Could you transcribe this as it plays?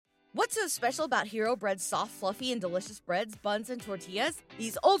What's so special about Hero Bread's soft, fluffy, and delicious breads, buns, and tortillas?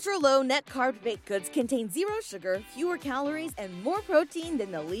 These ultra-low net-carb baked goods contain zero sugar, fewer calories, and more protein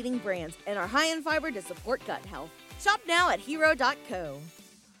than the leading brands, and are high in fiber to support gut health. Shop now at hero.co.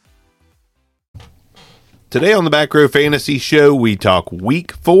 Today on the Back Row Fantasy Show, we talk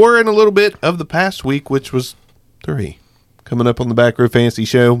week 4 and a little bit of the past week, which was 3. Coming up on the Back Row Fantasy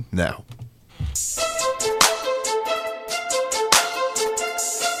Show now.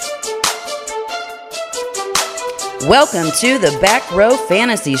 Welcome to the Back Row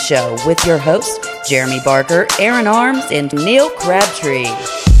Fantasy Show with your hosts, Jeremy Barker, Aaron Arms, and Neil Crabtree.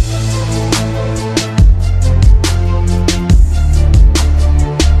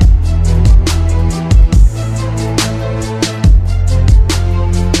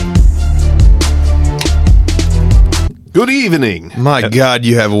 Good evening. My God,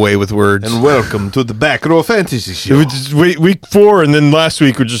 you have a way with words. And welcome to the Back Row Fantasy Show. It was just week 4, and then last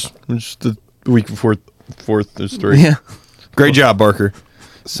week was just the week before. Fourth, there's 3. Yeah. Great job, Barker.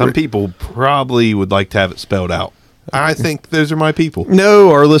 Some people probably would like to have it spelled out. I think those are my people.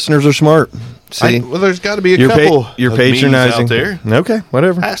 No, our listeners are smart. See, Well, there's got to be a you're couple you're of memes patronizing out there. Okay,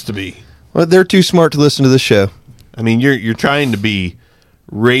 whatever. Has to be. Well, they're too smart to listen to this show. I mean, you're trying to be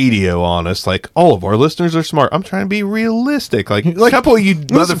radio honest. Like, all of our listeners are smart. I'm trying to be realistic. Like a couple of you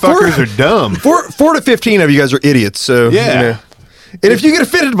motherfuckers are dumb. 4 to 15 of you guys are idiots. So Yeah. you know. And if you get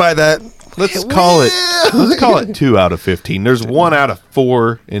offended by that, Let's call it 2 out of 15. There's 1 out of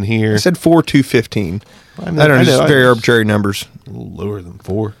 4 in here. I said 4 to 15. I don't know, just very arbitrary numbers. A little lower than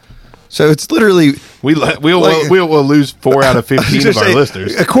 4. So it's literally We'll lose 4 out of 15 of our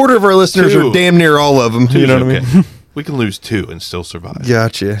listeners. A quarter of our listeners 2. are damn near all of them. You know what I mean? We can lose 2 and still survive.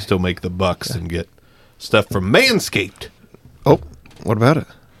 Gotcha. Still make the bucks and get stuff from Manscaped. Oh, what about it?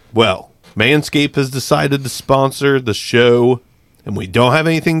 Well, Manscaped has decided to sponsor the show, and we don't have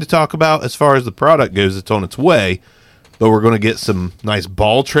anything to talk about as far as the product goes. It's on its way, but we're going to get some nice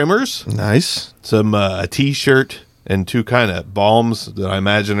ball trimmers, Nice. some a T-shirt, and 2 kind of balms that I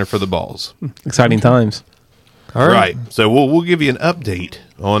imagine are for the balls. Exciting times. All right. So we'll give you an update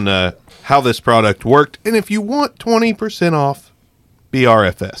on how this product worked, and if you want 20% off,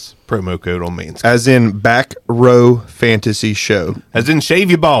 BRFS promo code on Manscaped, As in Back Row Fantasy Show. as in shave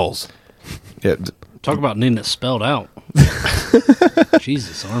your balls. Yeah. Talk about needing it spelled out.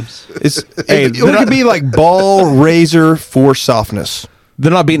 Jesus, Arms. It could be like ball razor for softness.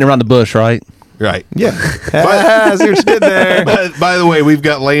 They're not beating around the bush, right? Right. Yeah. But- See what you did there. by the way, we've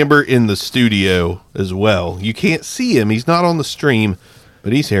got Lambert in the studio as well. You can't see him; he's not on the stream,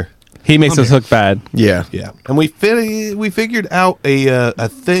 but he's here. He makes us look bad. Yeah. Yeah, and we figured out a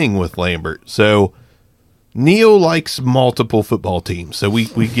thing with Lambert. So Neil likes multiple football teams, so we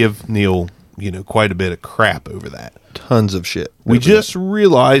give Neil quite a bit of crap over that. Tons of shit. We just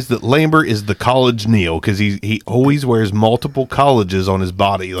realized that Lambert is the college Neil because he always wears multiple colleges on his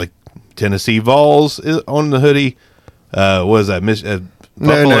body, like Tennessee Vols on the hoodie. What is that?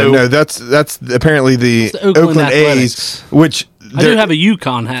 No. That's apparently the It's the Oakland A's, Athletics. which I do have a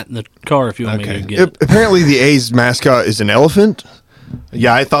Yukon hat in the car if you want me to get it. apparently the A's mascot is an elephant.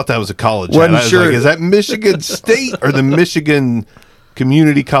 Yeah, I thought that was a college. Wasn't hat. I was sure. like, is that Michigan State or the Michigan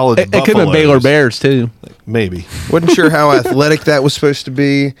Community College? It could have been Baylor Bears, too. Maybe. Wasn't sure how athletic that was supposed to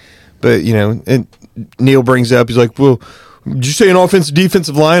be, but and Neil brings up, he's like, well, did you say an offensive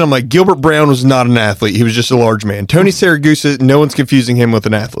defensive line? I'm like, Gilbert Brown was not an athlete. He was just a large man. Tony Saragusa, no one's confusing him with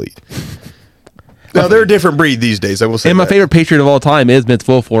an athlete. Now, they're a different breed these days, I will say. And my that. favorite Patriot of all time is Vince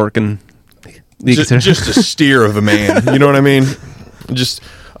Wilfork. And Just a steer of a man. You know what I mean? I'm just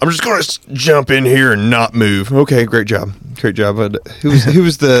going to jump in here and not move. Okay, great job. Great job. Who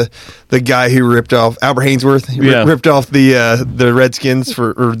was the guy who ripped off Albert Hainsworth? He ripped off the Redskins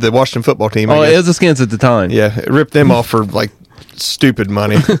or the Washington football team. I Oh, guess. it was the Skins at the time. Yeah, it ripped them off for like stupid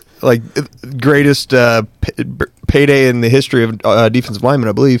money. Like greatest payday in the history of defensive linemen,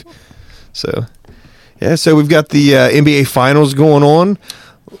 I believe. So, yeah, so we've got the NBA Finals going on.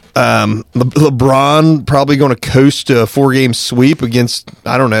 LeBron probably going to coast a 4-game sweep against,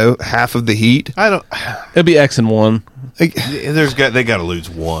 I don't know, half of the Heat. It'd be X and 1. They got to lose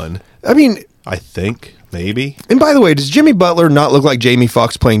 1. I mean, I think maybe. and by the way, does Jimmy Butler not look like Jamie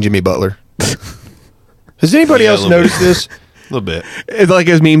Foxx playing Jimmy Butler? Has anybody Yeah, a else little noticed bit. this? A little bit. It's like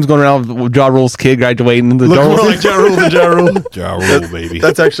his memes going around with Ja Rule's kid graduating. The Look Ja more Rule- like Ja Rule than Ja Rule. Ja Rule, baby.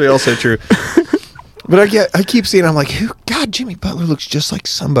 That's actually also true. But I keep seeing, I'm like, God, Jimmy Butler looks just like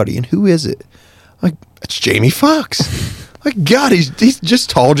somebody, and who is it? Like, it's Jamie Foxx. Like, God, he's just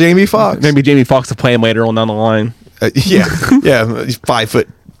tall Jamie Foxx. Maybe Jamie Foxx will play him later on down the line. Yeah, he's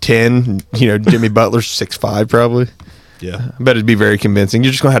 5'10". Jimmy Butler's 6'5", probably. Yeah. I bet it'd be very convincing.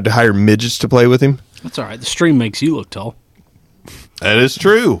 You're just going to have to hire midgets to play with him. That's all right. The stream makes you look tall. That is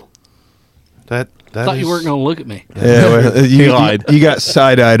true. That I thought is, you weren't going to look at me. Yeah, well, you lied. You got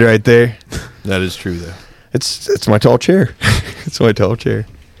side-eyed right there. That is true, though. It's my tall chair. It's my tall chair.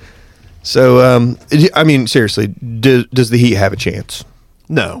 So, I mean, seriously, does the Heat have a chance?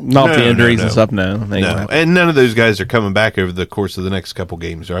 No. Not no, the injuries no. and stuff. No, they ain't gonna No. happen. And none of those guys are coming back over the course of the next couple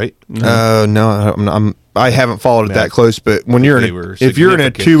games, right? No, I haven't followed it Yeah. that close. But when you're They in were if you're in a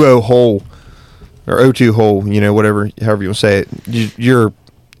significant. 2-0 hole or 0-2 hole, whatever, however you want to say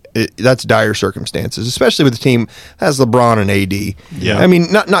it, that's dire circumstances, especially with a team that has LeBron and AD. Yeah. I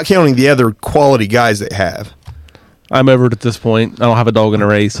mean, not counting the other quality guys they have. I'm over it at this point. I don't have a dog in a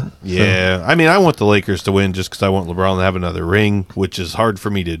race. Yeah. I mean, I want the Lakers to win just because I want LeBron to have another ring, which is hard for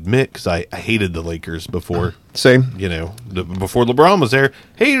me to admit because I hated the Lakers before. Same. Before LeBron was there,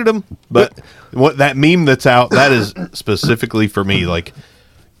 hated him. But what that meme that's out, that is specifically for me. Like,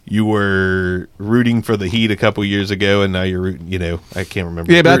 you were rooting for the Heat a couple years ago, and now you're I can't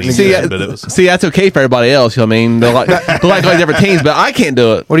remember. Yeah, but rooting see, again, but it was that's okay for everybody else. You know what I mean, they're like all different teams, but I can't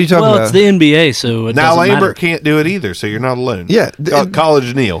do it. What are you talking Well, about? it's the NBA, so it now doesn't Lambert matter. can't do it either, so you're not alone. Yeah.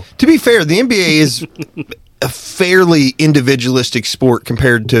 College Neil. To be fair, the NBA is a fairly individualistic sport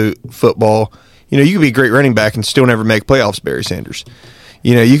compared to football. You could be a great running back and still never make playoffs, Barry Sanders.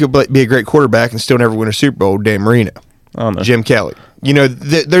 You could be a great quarterback and still never win a Super Bowl, Dan Marino, I don't know. Jim Kelly.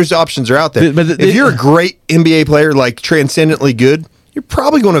 There's options are out there. But if you're a great NBA player, like transcendently good, you're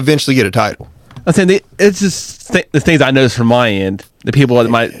probably going to eventually get a title. I'm saying it's just the things I notice from my end. The people that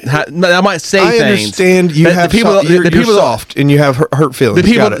might say I things. understand you But have the people. you're the people soft and you have hurt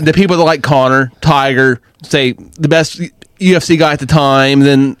feelings. Got it. The people that like Connor, Tiger, say the best UFC guy at the time,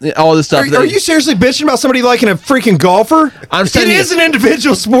 then all this stuff. Are you seriously bitching about somebody liking a freaking golfer? I'm saying it is an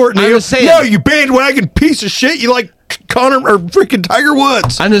individual sport, Neil. I'm just saying- No, you bandwagon piece of shit. You like Connor or freaking Tiger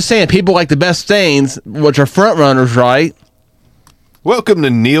Woods. I'm just saying, people like the best things, which are front runners, right? Welcome to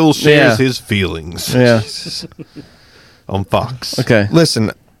Neil shares Yeah. his feelings Yeah. on Fox. Okay.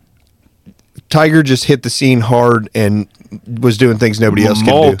 Listen, Tiger just hit the scene hard and was doing things nobody else could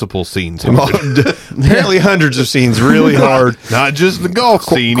Multiple scenes. do. Apparently hundreds of scenes really hard. Not just the golf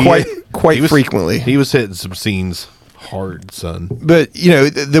scene. Quite He was- frequently. He was hitting some scenes hard, son. But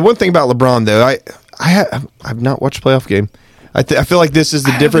the one thing about LeBron though, I've not watched a playoff game. I feel like this is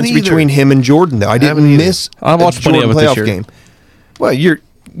the haven't difference either. between him and Jordan though. I didn't haven't either. miss I watched a plenty Jordan of it this playoff year. game. Well, you're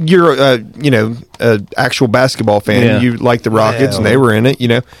a actual basketball fan. Yeah. You like the Rockets and they were in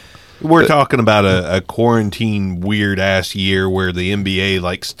it. We're talking about a quarantine weird ass year where the NBA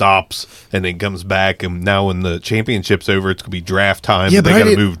like stops and then comes back, and now when the championship's over, it's gonna be draft time. Yeah, They but I got to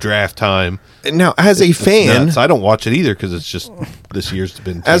didn't- move draft time. Now, as a fan, Nuts. I don't watch it either because it's just this year's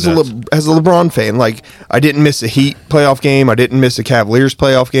been too as a nuts. LeBron fan, like I didn't miss a Heat playoff game. I didn't miss a Cavaliers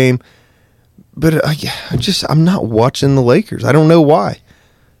playoff game. But I'm not watching the Lakers. I don't know why.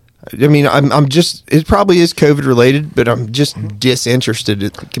 I mean, I'm just. It probably is COVID related, but I'm just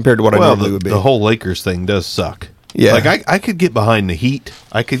disinterested compared to what I normally would be. the whole Lakers thing does suck. Yeah. like I could get behind the Heat.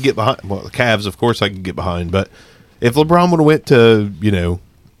 I could get behind the Cavs, of course. I could get behind, but if LeBron would have went to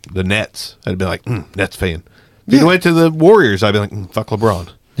the Nets, I'd be like Nets fan. If he went to the Warriors, I'd be like fuck LeBron.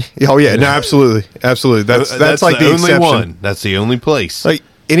 Oh yeah, no, absolutely. That's like the only exception. one. That's the only place. Like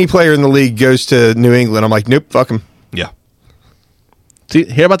any player in the league goes to New England, I'm like, nope, fuck him. yeah. See,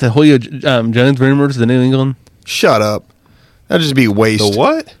 hear about the Julio Jones rumors, the New England? Shut up. That'd just be a waste. The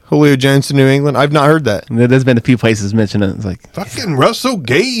what? Julio Jones to New England? I've not heard that. There's been a few places mentioning it. It's like, Fucking Russell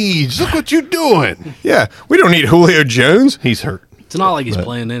Gage. Look what you're doing. Yeah, we don't need Julio Jones. He's hurt. It's not like he's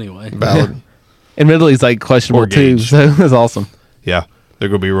playing anyway. Valid. admittedly, he's like questionable Or too. Gage. So that's awesome. Yeah. They're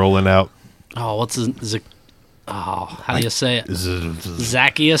going to be rolling out. Oh, what's his? How do you say it? Z-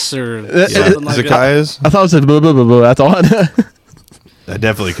 Zacchaeus or something like that. Zacchaeus. I thought it was like, blah, blah, blah, blah. That's all I know. I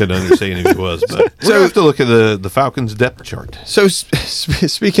definitely couldn't understand who he was, but we're gonna have to look at the Falcons depth chart. So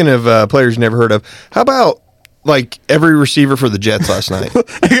speaking of players you never heard of, how about like every receiver for the Jets last night?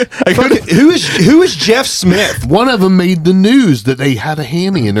 Who is Jeff Smith? One of them made the news that they had a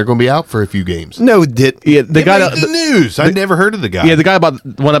hammy and they're going to be out for a few games. No, did Yeah, the They guy made that the news. I never heard of the guy. yeah, the guy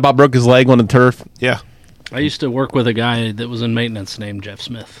about broke his leg on the turf. Yeah. I used to work with a guy that was in maintenance named Jeff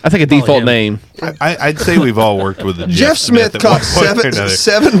Smith. I think a Probably default him. name. I'd say we've all worked with the Jeff Smith at caught one point or another.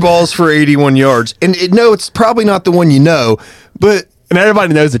 seven balls for 81 yards, and it's probably not the one you know, but And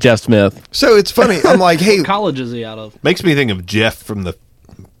everybody knows that Jeff Smith. so it's funny. I'm like, hey, What college is he out of? Makes me think of Jeff from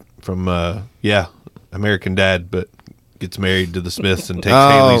American Dad, but gets married to the Smiths and takes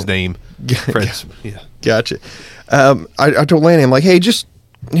Haley's name. Fred, yeah. gotcha. I told Lanny, I'm like, hey, just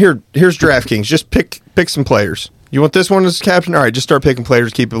here's DraftKings. Just pick some players. You want this one as captain? All right, just start picking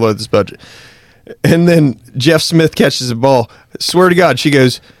players, keep it below this budget. And then Jeff Smith catches the ball. Swear to God, she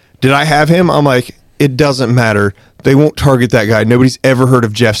goes, did I have him? I'm like, it doesn't matter. They won't target that guy. Nobody's ever heard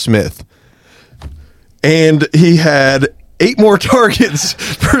of Jeff Smith. And he had 8 more targets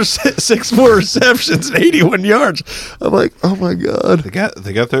for 6 more receptions and 81 yards. I'm like, oh my God. They got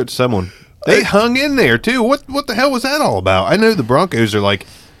to throw it to someone. They hung in there too. What the hell was that all about? I know the Broncos are like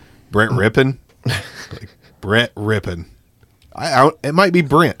Brett Rippin. Like, Brett Rippin. It might be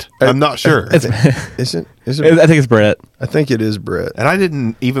Brent. I'm not sure. Is it? I think it's Brett. I think it is Brett. And I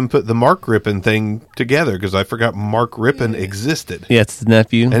didn't even put the Mark Rippin thing together because I forgot Mark Rippin existed. Yeah, it's his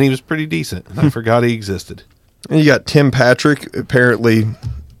nephew. And he was pretty decent. And I forgot he existed. And you got Tim Patrick, apparently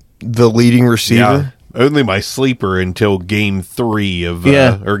the leading receiver. Yeah. Only my sleeper until game 3 of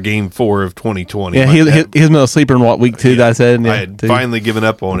or game 4 of 2020. Yeah, he was my sleeper in week 2 that I said. Yeah, I had finally given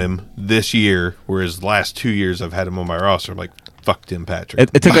up on him this year, whereas last 2 years I've had him on my roster. I'm like, fuck Tim Patrick.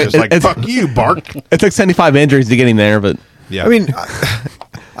 It took fuck you, Bark. It took 75 injuries to get him there, but yeah. I mean,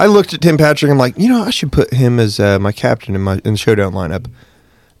 I looked at Tim Patrick. I'm like, I should put him as my captain in the showdown lineup.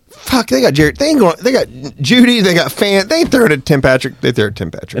 Fuck, they got Jared. They got Judy. They got Fant. They throw it at Tim Patrick. They throw it at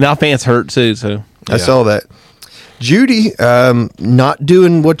Tim Patrick. And now Fant's hurt too. So I saw that. Judy, not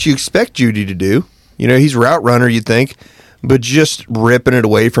doing what you expect Judy to do. He's route runner, you'd think, but just ripping it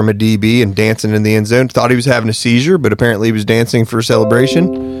away from a DB and dancing in the end zone. Thought he was having a seizure, but apparently he was dancing for a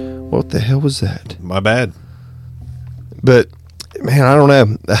celebration. What the hell was that? My bad. But man, I don't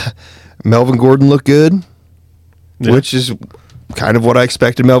know. Melvin Gordon looked good, which is kind of what I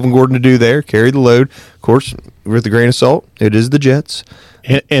expected Melvin Gordon to do there, carry the load. Of course, with a grain of salt, it is the Jets.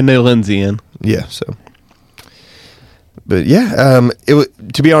 And no Lindsey in. Yeah, so. But yeah,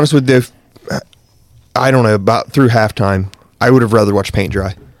 to be honest with you, I don't know, about through halftime, I would have rather watched paint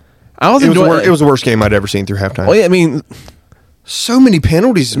dry. It was the worst game I'd ever seen through halftime. Well, yeah, I mean, so many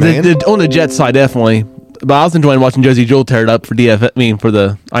penalties, man. On the Jets side, definitely. But I was enjoying watching Josie Jewell tear it up for for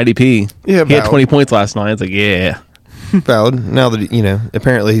the IDP. Yeah, he had 20 points last night. It's like, yeah. Valid. Now that,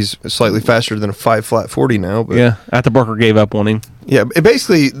 apparently he's slightly faster than a 5 flat 40 now. But yeah, after Barker gave up on him. Yeah,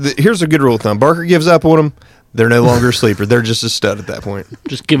 basically, here's a good rule of thumb. Barker gives up on him, they're no longer a sleeper. They're just a stud at that point.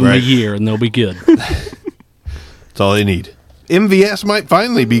 Just give them a year and they'll be good. That's all they need. MVS might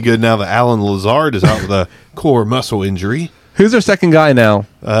finally be good now that Alan Lazard is out with a core muscle injury. Who's their second guy now?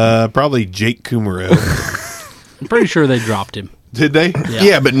 Probably Jake Kumaro. I'm pretty sure they dropped him. Did they?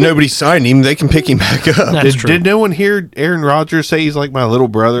 Yeah, but nobody signed him. They can pick him back up. That's true. Did no one hear Aaron Rodgers say he's like my little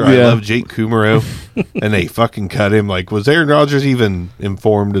brother? I love Jake Kumaro. And they fucking cut him. Like, was Aaron Rodgers even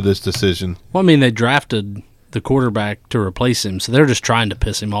informed of this decision? Well, I mean, they drafted the quarterback to replace him, so they're just trying to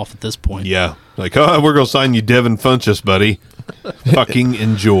piss him off at this point. Yeah. Like, we're going to sign you Devin Funchess, buddy. Fucking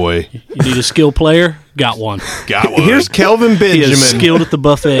enjoy. You need a skill player? Got one. Got one. Here's Kelvin He is Benjamin. skilled at the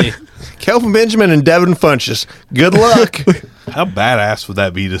buffet. Kelvin Benjamin and Devin Funchess. Good luck. How badass would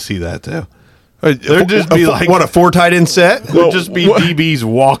that be to see that, too? There'd just be like- what, a 4 tight end set? There'd just be DBs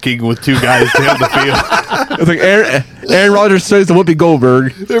walking with 2 guys down the field. It's like Aaron Rodgers throws to Whoopi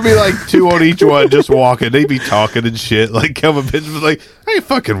Goldberg. There'd be like 2 on each one just walking. They'd be talking and shit. Like Kelvin Benjamin's like, I ain't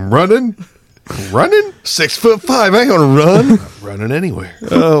fucking running. Running? 6'5". I ain't gonna run. Running anywhere.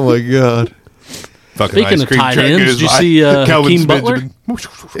 Oh my God. Fucking Speaking ice of cream tight truck ends, goes did you by. see Kelvin Hakeem Butler? Benjamin.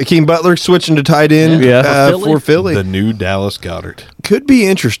 Hakeem Butler switching to tight end Yeah. for Philly. The new Dallas Goddard. Could be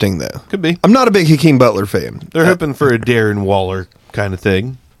interesting, though. Could be. I'm not a big Hakeem Butler fan. They're hoping for a Darren Waller kind of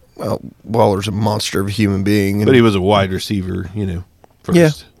thing. Well, Waller's a monster of a human being. But he was a wide receiver, first. Yeah.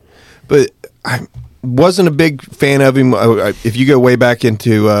 But I wasn't a big fan of him. If you go way back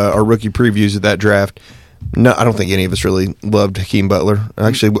into our rookie previews of that draft, no, I don't think any of us really loved Hakeem Butler.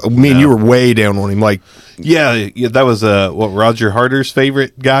 Actually, me and you were way down on him. Like, Yeah, that was Roger Harder's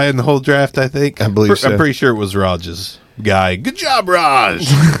favorite guy in the whole draft, I think. I believe so. I'm pretty sure it was Raj's guy. Good job, Raj.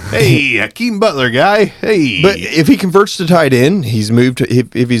 Hey, Hakeem Butler guy. Hey. but if he converts to tight end, if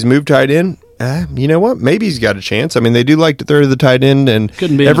he's moved tight end, you know what? Maybe he's got a chance. I mean, they do like to throw to the tight end, and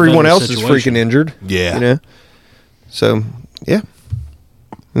Couldn't be in a everyone better else situation. is freaking injured. Yeah. So, yeah.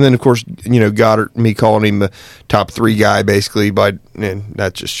 And then, of course, Goddard, me calling him the top 3 guy, basically, and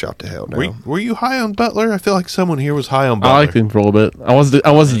that's just shot to hell now. Were you high on Butler? I feel like someone here was high on I Butler. liked him for a little bit. I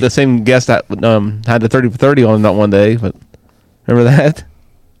wasn't the same guest that had the 30 for 30 on that one day, but remember that?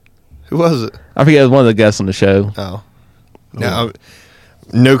 Who was it? I forget, it was one of the guests on the show. Oh.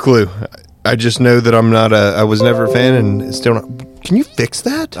 No clue. I just know that I was never a fan and still not. Can you fix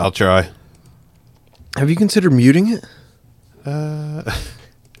that? I'll try. Have you considered muting it?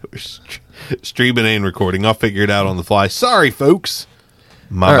 Streaming and recording. I'll figure it out on the fly. Sorry, folks.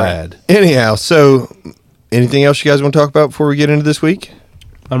 My All right. bad. Anyhow, so anything else you guys want to talk about before we get into this week?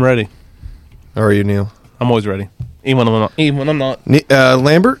 I'm ready. How are you, Neil? I'm always ready. Even when I'm not.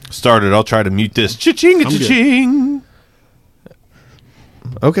 Lambert? Started. I'll try to mute this. Cha-ching, cha-ching.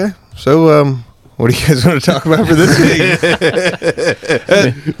 Okay. So, what do you guys want to talk about for this week?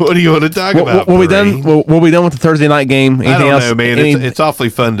 What do you want to talk about? Were we Brady? done? Were we done with the Thursday night game? Anything I don't else? know, man. It's awfully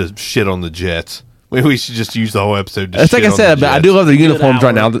fun to shit on the Jets. We should just use the whole episode to It's shit like I on said, the but I Jets. do love the uniforms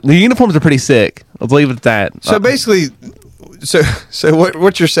right hour. now. The uniforms are pretty sick. Let's leave it at that. So basically, so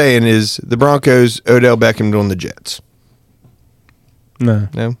what you're saying is the Broncos, Odell Beckham on the Jets. No.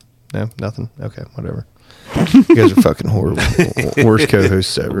 No, nothing. Okay, whatever. You guys are fucking horrible. Worst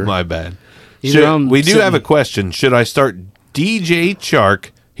co-hosts ever. My bad. Either I'm We do sitting- have a question. Should I start DJ Chark?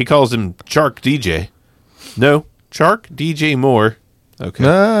 He calls him Chark DJ. No, Chark DJ Moore. Okay.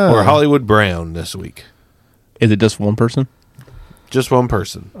 Ah. Or Hollywood Brown this week. Is it just one person? Just one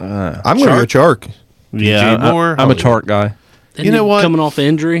person. I'm going to go Chark. Yeah, Moore, I'm a Hollywood. Chark guy. Isn't You know he what? Coming off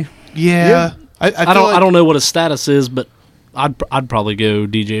injury, Yeah. I don't know what his status is, but I'd probably go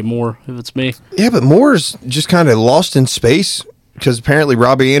DJ Moore if it's me. Yeah, but Moore's just kind of lost in space because apparently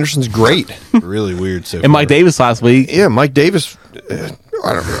Robbie Anderson's great. Really weird. So And Mike Davis last week. Yeah, Mike Davis.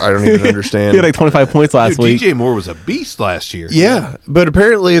 I don't even understand. He had like 25 points last week. DJ Moore was a beast last year. Yeah, but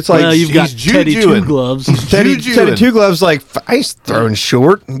apparently it's like Well, you've got he's Teddy Two jujuing. Gloves. Teddy jujuing. Two Gloves like ice throwing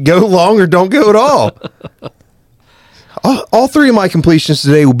short. Go long or don't go at all. All three of my completions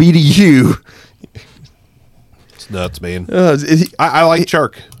today will be to you. It's nuts, man. He- I like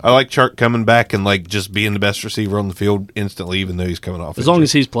Chark. I like Chark coming back and like just being the best receiver on the field instantly, even though he's coming off. As long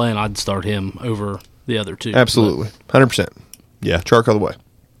as he's playing, I'd start him over the other two. Absolutely, 100%. yeah, Chark all the way.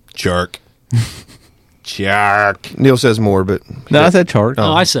 Chark. Chark. Neil says more, but No, I said Chark.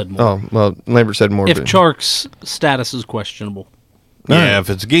 No, I said more. oh well, Lambert said more. If but Chark's status is questionable, Yeah, if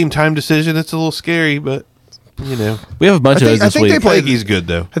it's a game time decision, it's a little scary, but you know, We have a bunch I of think- those this I think week. they I play- think he's good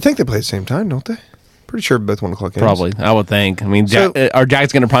though. I think they play at the same time, don't they? Pretty sure both 1 o'clock games. Probably, I would think. I mean, So- are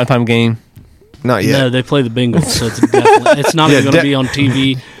Jags getting a primetime game? Not yet. no, they play the Bengals, so it's definitely it's not Yeah, even going to be on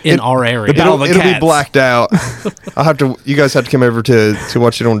TV in our area. Battle It'll, of the it'll be Cats. blacked out. I'll have to. You guys have to come over to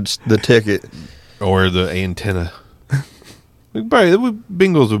watch it on the ticket. Or the antenna.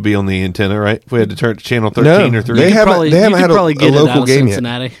 Bengals would be on the antenna, right? If we had to turn it to channel 13 No, or 3. they You could haven't- probably- they you haven't could had a- probably a get it local out of game yet.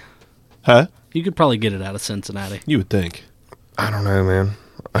 Cincinnati. Huh? You could probably get it out of Cincinnati. You would think. I don't know, man.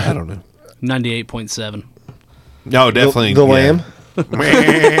 I don't know. 98.7. No, definitely. The yeah. Lamb.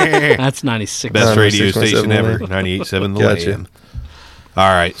 That's 96. Best No, radio 96.7 station The ever. Lamb. 98.7 The Gotcha. Lamb. All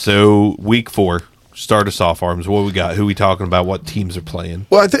right, so week 4. Start us off, Arms. What we got? Who we talking about? What teams are playing?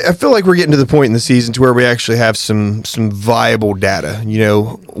 Well, I feel like we're getting to the point in the season to where we actually have some viable data. You know,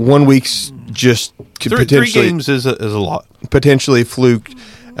 1 week's just could Three potentially games is a lot. potentially fluke.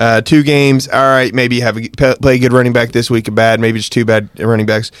 2 games, all right, maybe play a good running back this week, a bad, maybe just 2 bad running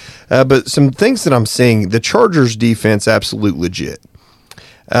backs. But some things that I'm seeing, the Chargers defense, absolute legit.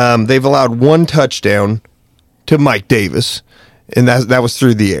 They've allowed 1 touchdown to Mike Davis, and that was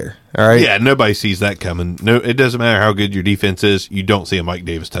through the air. All right. Yeah, nobody sees that coming. No, it doesn't matter how good your defense is. You don't see a Mike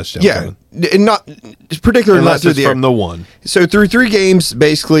Davis touchdown Yeah, coming. and not particularly not Unless through it's the air. from the one. So through 3 games,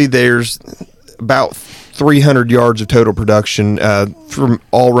 basically, there's about 300 yards of total production from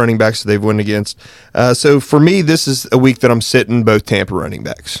all running backs that they've won against. So for me, this is a week that I'm sitting both Tampa running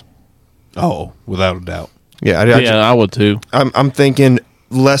backs. Oh, without a doubt. Yeah, I would too. I'm thinking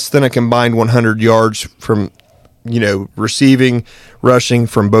less than a combined 100 yards from, receiving, rushing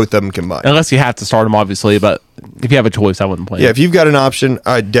from both of them combined. Unless you have to start him, obviously. But if you have a choice, I wouldn't play Yeah, him. if you've got an option,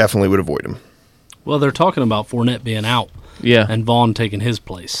 I definitely would avoid him. Well, they're talking about Fournette being out Yeah. and Vaughn taking his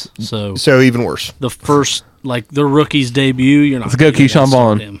place. So So even worse. the first, their rookie's debut, you're not Let's go, gonna Keyshawn start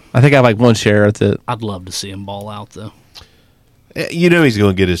Vaughn. him. I think I have like 1 share. That's it. I'd love to see him ball out, though. You know he's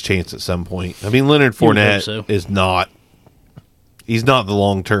going to get his chance at some point. I mean, Leonard You would hope Fournette so. is not. He's not the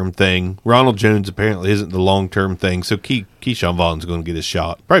long term thing. Ronald Jones apparently isn't the long term thing. So Keyshawn Vaughn's going to get his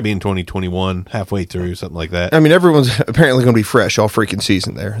shot. Probably in 2021, halfway through, something like that. I mean, everyone's apparently going to be fresh all freaking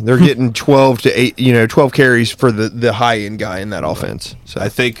season there. They're getting 12 to 8, 12 carries for the high end guy in that offense. So I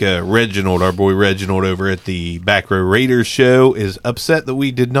think Reginald, our boy Reginald over at the Back Row Raiders show, is upset that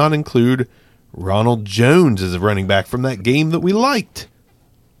we did not include Ronald Jones as a running back from that game that we liked.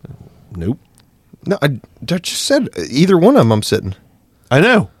 Nope. no, I just said either one of them I'm sitting. I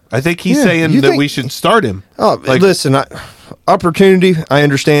know. I think he's Yeah, saying you that think- we should start him. Oh, Like- listen, opportunity, I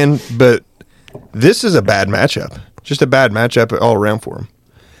understand, but this is a bad matchup. Just a bad matchup all around for him.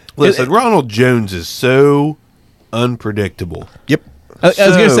 Listen, Ronald Jones is so unpredictable. Yep. I was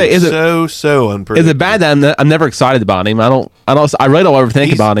gonna say, is it so unpredictable? is it bad that I'm never excited about him? I really don't ever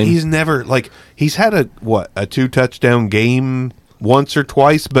think about him. He's never he's had a 2-touchdown game once or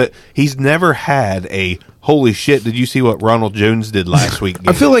twice, but he's never had a holy shit. Did you see what Ronald Jones did last week?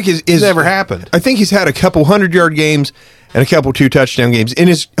 I feel like it's never happened. I think he's had a couple 100-yard games and a couple 2-touchdown games in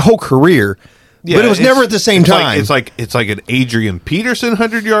his whole career. Yeah, but it was never at the same time. It's like an Adrian Peterson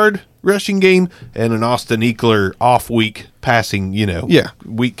 100-yard rushing game and an Austin Eckler off week passing.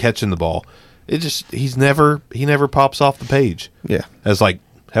 Week catching the ball. He never pops off the page. Yeah, as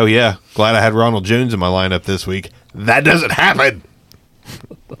hell yeah, glad I had Ronald Jones in my lineup this week. That doesn't happen.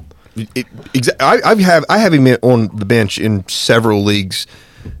 I have him on the bench in several leagues,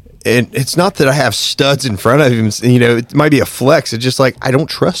 and it's not that I have studs in front of him. It might be a flex. It's just I don't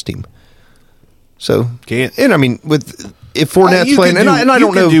trust him. So can't. And I mean, if Fournette's playing, and I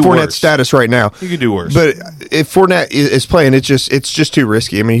don't know Fournette's status right now. You could do worse. But if Fournette is playing, it's just too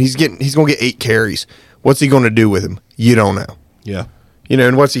risky. I mean, he's going to get 8 carries. What's he going to do with him? You don't know. Yeah.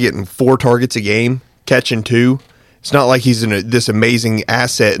 And what's he getting? 4 targets a game, catching 2. It's not like he's this amazing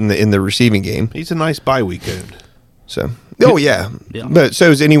asset in the receiving game. He's a nice bye week owned. So, yeah. But so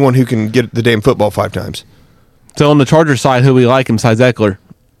is anyone who can get the damn football 5 times. So on the Chargers side, who we like him besides Eckler?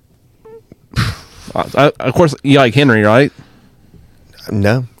 Of course, you like Henry, right?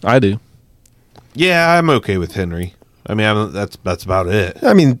 No, I do. Yeah, I'm okay with Henry. I mean, that's about it.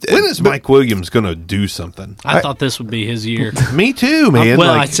 I mean, when is Mike Williams going to do something? I thought this would be his year. Me too, man.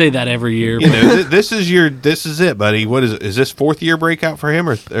 Well, I say that every year. This is it, buddy. What is it? Is this 4th year breakout for him,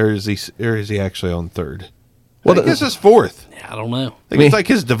 or is he actually on 3rd? I think this is 4th. Yeah, I don't know. It's like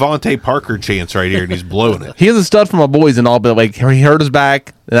his Devontae Parker chance right here, and he's blowing it. He is a stud for my boys and all, but he hurt his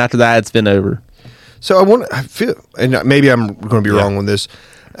back, and after that, it's been over. So I feel, and maybe I'm going to be wrong on this.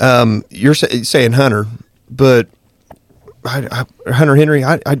 You're saying Hunter, but Hunter Henry,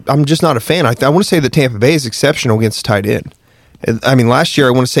 I'm just not a fan. I want to say that Tampa Bay is exceptional against tight end. I mean, last year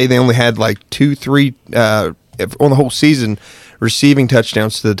I want to say they only had 2-3 on the whole season receiving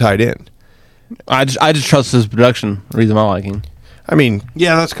touchdowns to the tight end. I just trust his production. The reason I like him. I mean,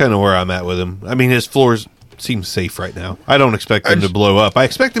 yeah, that's kind of where I'm at with him. I mean, his floors seems safe right now. I don't expect him to blow up. I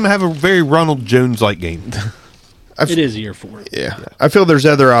expect him to have a very Ronald Jones-like game. It is a year for it. Yeah. I feel there's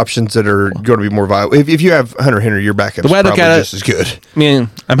other options that are going to be more viable. If you have Hunter Henry, your backup's probably just as good. I mean,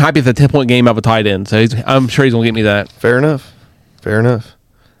 I'm happy with the 10-point game of a tight end, so I'm sure he's going to get me that. Fair enough. I'm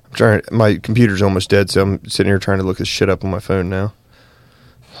trying. My computer's almost dead, so I'm sitting here trying to look this shit up on my phone now.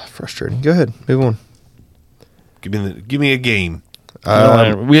 Frustrating. Go ahead. Move on. Give me a game.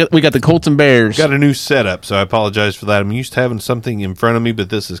 We got the Colts and Bears. Got a new setup, so I apologize for that. I'm used to having something in front of me,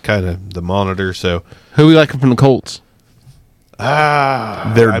 but this is kind of the monitor. So who we like from the Colts?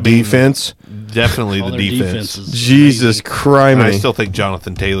 Their defense. Definitely the defense. Jesus Christ! I still think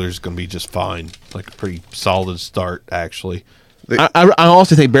Jonathan Taylor's going to be just fine. Like a pretty solid start, actually. I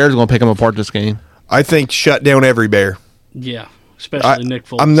also think Bears are going to pick them apart this game. I think shut down every Bear. Yeah, especially Nick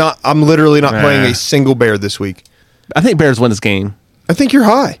Foles. I'm literally not playing a single Bear this week. I think Bears win this game. I think you're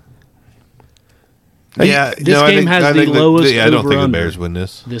high. Yeah, this game has the lowest. I don't think the Bears win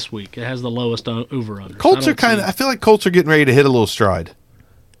this week. It has the lowest over/under. Colts are I feel like Colts are getting ready to hit a little stride.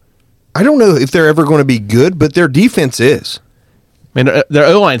 I don't know if they're ever going to be good, but their defense is. I mean, their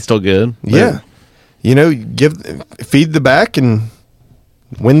O-line's still good. Yeah, feed the back and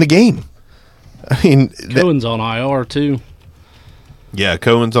win the game. I mean, Cohen's on IR too. Yeah,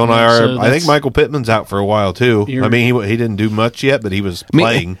 Cohen's on IR. I think Michael Pittman's out for a while too. I mean, he didn't do much yet, but he was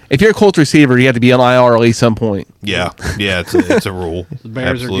playing. If you're a Colts receiver, you have to be on IR at least some point. Yeah, it's a rule. The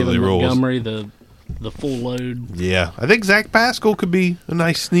Bears Absolutely are giving rules. Montgomery the full load. Yeah, I think Zach Pascal could be a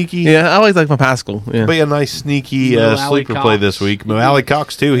nice sneaky. Yeah, I always like my Pascal. Yeah, be a nice sneaky sleeper play this week. Alley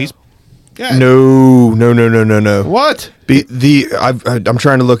Cox too. He's No. What? I'm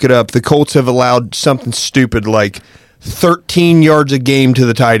trying to look it up. The Colts have allowed something stupid like 13 yards a game to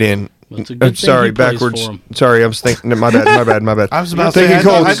the tight end. Sorry, backwards. Sorry, I was thinking. My bad. I was about to say,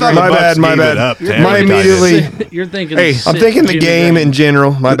 Colts. My bad. My immediately. You're thinking. Hey, I'm thinking the game in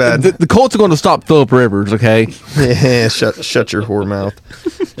general. My bad. The Colts are going to stop Phillip Rivers. Okay. Yeah, shut your whore mouth.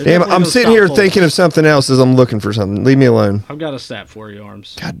 Damn, I'm sitting here thinking of something else as I'm looking for something. Leave me alone. I've got a stat for you,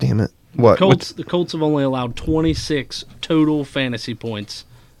 Arms. God damn it. What? The Colts have only allowed 26 total fantasy points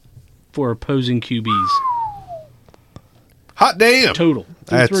for opposing QBs. Hot damn. Total.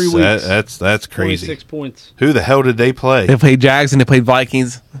 through 3 weeks. That's crazy. 26 points. Who the hell did they play? They played Jags and they played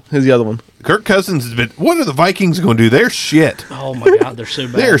Vikings. Who's the other one? Kirk Cousins has been. What are the Vikings going to do? They're shit. Oh my God, they're so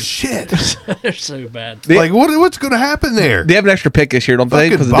bad. They're shit. They're so bad. Like what's going to happen there? They have an extra pick this year, don't they?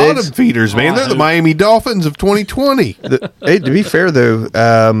 Fucking Because bottom feeders, man. They're the Miami Dolphins of 2020. Hey, to be fair though,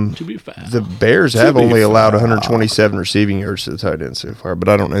 To be fair. the Bears have only allowed 127 receiving yards to the tight end so far, but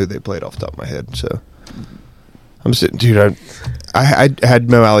I don't know who they played off the top of my head. So I'm sitting, dude. I had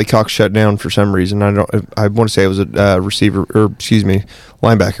Mo Alley Cox shut down for some reason. I want to say it was a receiver or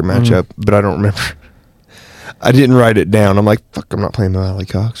linebacker matchup, but I don't remember. I didn't write it down. I'm like, fuck, I'm not playing Mo Alley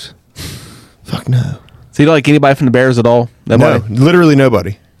Cox. Fuck no. So you don't like anybody from the Bears at all? Nobody? No, literally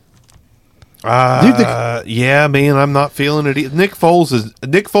nobody. Yeah, man, I'm not feeling it. Nick Foles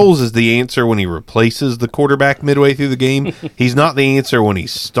is the answer when he replaces the quarterback midway through the game. He's not the answer when he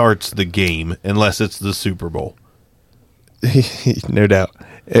starts the game, unless it's the Super Bowl. No doubt.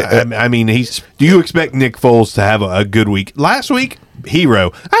 I mean, do you expect Nick Foles to have a good week? Last week,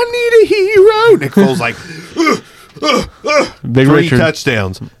 hero. I need a hero. Nick Foles like Big 3 Richard.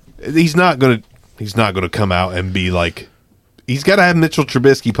 touchdowns. He's not gonna come out and be like. He's got to have Mitchell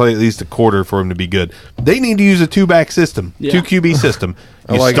Trubisky play at least a quarter for him to be good. They need to use a 2-back system, 2 QB system.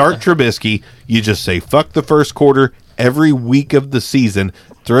 You start Trubisky, you just say fuck the first quarter every week of the season.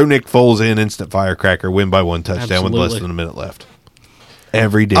 Throw Nick Foles in, instant firecracker, win by 1 touchdown with less than a minute left.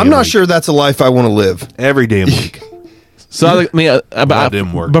 Every day. I'm not sure that's a life I want to live. Every damn week. So I mean, That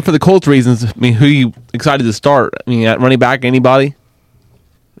didn't work. But for the Colts reasons, I mean, who you excited to start? I mean, at running back, anybody?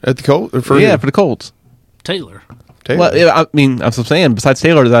 At the Colts? For the Colts. Taylor. Well, yeah, I mean, that's what I'm saying. Besides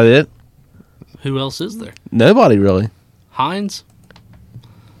Taylor, is that it? Who else is there? Nobody really. Hines?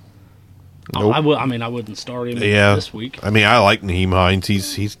 Nope. I mean, I wouldn't start him this week. I mean, I like Naheem Hines.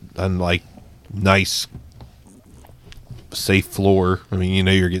 He's done like nice, safe floor. I mean,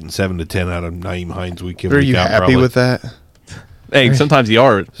 you're getting 7 to 10 out of Naheem Hines week in, Are week you out, happy probably. with that? Hey, sometimes you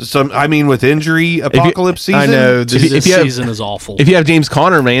are. I mean, with injury apocalypse season, I know This season is awful. If you have James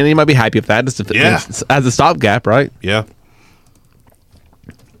Conner, man, you might be happy with that. Just as a stopgap, right? Yeah.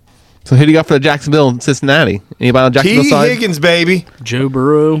 So who do you got for the Jacksonville and Cincinnati? Anybody on Jacksonville T. side? Higgins, baby. Joe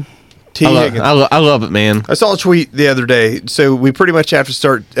Burrow. T. Higgins. I love it, man. I saw a tweet the other day. So we pretty much have to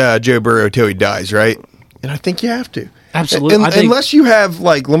start Joe Burrow till he dies, right? And I think you have to. Absolutely. Unless you have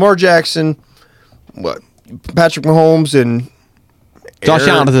like Lamar Jackson, Patrick Mahomes, and Josh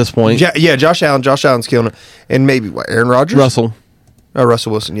Allen at this point. Josh Allen. Josh Allen's killing it. And maybe Aaron Rodgers? Russell. Oh,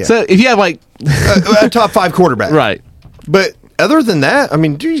 Russell Wilson, yeah. So if you have like a top 5 quarterback. Right. But other than that, I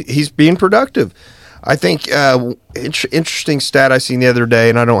mean, dude, he's being productive. I think interesting stat I seen the other day,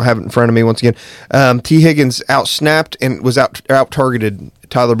 and I don't have it in front of me once again. T. Higgins outsnapped and was out targeted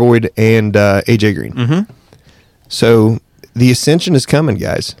Tyler Boyd and AJ Green. Mm-hmm. So the ascension is coming,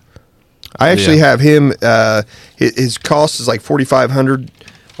 guys. I actually have him. His cost is like $4,500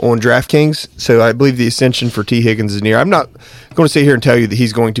 on DraftKings, so I believe the ascension for T. Higgins is near. I'm not going to sit here and tell you that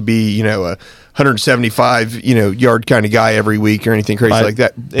he's going to be, a 175, yard kind of guy every week or anything crazy like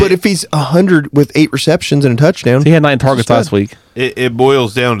that. But if he's 100 with 8 receptions and a touchdown, he had 9 targets last week. It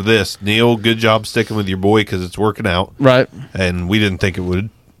boils down to this, Neil. Good job sticking with your boy because it's working out, right? And we didn't think it would,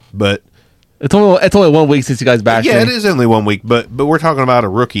 but it's only 1 week since you guys back. Yeah, it is only 1 week, but we're talking about a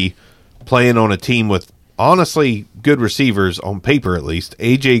rookie playing on a team with honestly good receivers on paper, at least.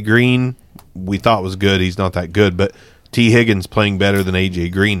 AJ Green, we thought was good. He's not that good, but T. Higgins playing better than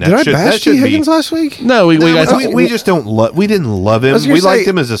AJ Green. Did I bash T. Higgins last week? No, we just don't love. We didn't love him. We liked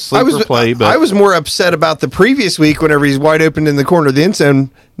him as a sleeper play, but I was more upset about the previous week whenever he's wide open in the corner of the end zone.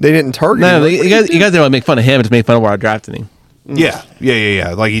 They didn't target him. No, you guys didn't want to make fun of him. Just make fun of where I drafted him. Yeah.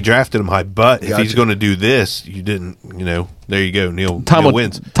 Like he drafted him high, but if he's going to do this, you didn't. There you go. Neil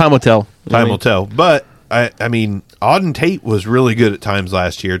wins. Time will tell. Time will tell. But I mean, Auden Tate was really good at times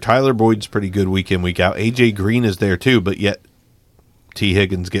last year. Tyler Boyd's pretty good week in, week out. AJ Green is there too, but yet T.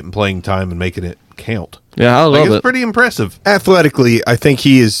 Higgins getting playing time and making it count. Yeah, I love it. It's pretty impressive. Athletically, I think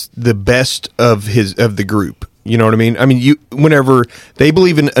he is the best of the group. You know what I mean? I mean, whenever they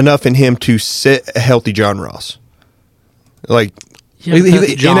believe enough in him to sit a healthy John Ross. Like,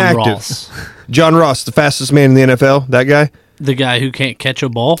 he's John inactive. Ross. John Ross, the fastest man in the NFL, that guy. The guy who can't catch a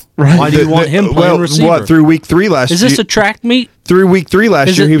ball? Right. Why do you want him playing receiver? What, through week 3 last year? Is this a track meet? Through week 3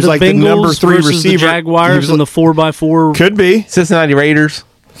 last year, he was like the number 3 receiver. The Jaguars and the 4x4. Could be. Cincinnati Raiders.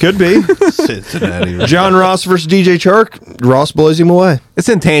 Could be. Cincinnati. John Ross versus DJ Chark. Ross blows him away. It's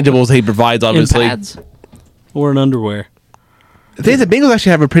intangibles he provides, obviously. In pads? Or in underwear? I think the Bengals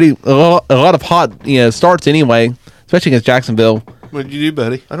actually have a lot of hot starts anyway, especially against Jacksonville. What'd you do,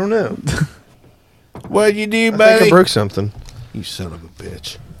 buddy? I don't know. What'd you do, I buddy? think I broke something. You son of a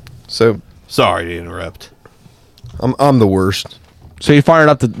bitch. So Sorry to interrupt. I'm the worst. So you're firing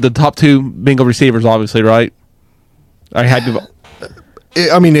up the top two Bengal receivers, obviously, right? Are you happy about?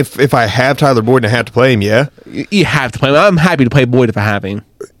 I mean, if I have Tyler Boyd and I have to play him, yeah. You have to play him. I'm happy to play Boyd if I have him.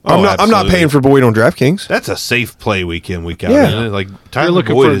 I'm not absolutely. paying for Boyd on DraftKings. That's a safe play week in, week out. Yeah. Isn't it? Like Tyler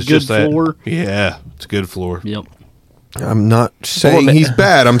looking Boyd for a is good just that. floor. Yeah, it's a good floor. Yep. I'm not saying Well, he's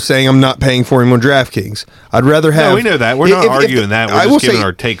bad. I'm saying I'm not paying for him on DraftKings. I'd rather have. No, we know that. We're not arguing that. I We're will just giving say,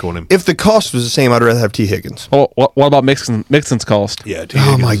 our take on him. If the cost was the same, I'd rather have T. Higgins. Well, what about Mixon's cost? Yeah.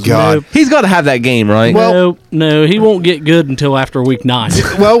 Oh my God. Nope. He's got to have that game, right? Well, no, he won't get good until after week 9.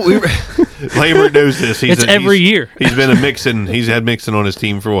 Well, Lambert knows this. It's every year. He's been a Mixon. He's had Mixon on his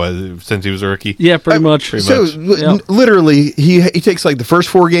team for what, since he was a rookie. Yeah, pretty much. so Yep. literally, he takes like the first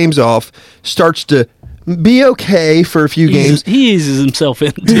 4 games off, starts to be okay for a few games. He eases himself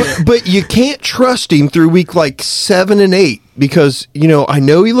into it. But you can't trust him through week like 7 and 8 because, I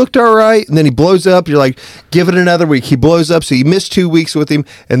know he looked all right and then he blows up. You're like, give it another week. He blows up. So you miss 2 weeks with him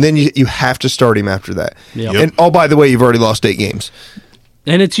and then you have to start him after that. Yep. And oh, by the way, you've already lost 8 games.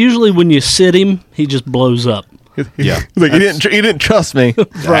 And it's usually when you sit him, he just blows up. Yeah. Like, you didn't trust me.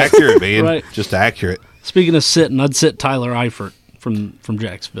 Accurate, man. Right. Just accurate. Speaking of sitting, I'd sit Tyler Eifert from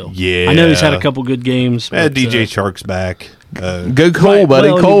Jacksonville. Yeah. I know he's had a couple good games. but, DJ Chark's back. Go Cole, right, buddy.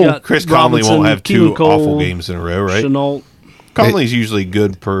 well, you've Cole. got Chris Conley Robinson, won't have 2 Keelan Cole, awful games in a row, right? Chenault. Conley's usually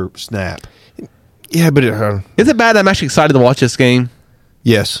good per snap. Yeah, but Is it bad? I'm actually excited to watch this game.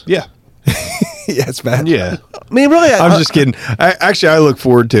 yes. Yeah. Yeah, it's bad. Yeah. I mean, really, I'm just kidding. I look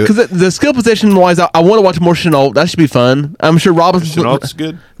forward to it. because the skill position wise, I want to watch more Chenault. That should be fun. I'm sure Chenault's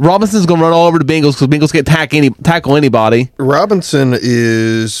good. Robinson's going to run all over the Bengals because Bengals can't tackle anybody. Robinson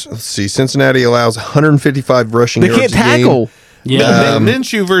is, let's see, Cincinnati allows 155 rushing They yards can't a game. tackle. Yeah.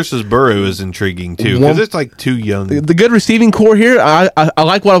 Minshew versus Burrow is intriguing too because it's like too young. The good receiving core here, I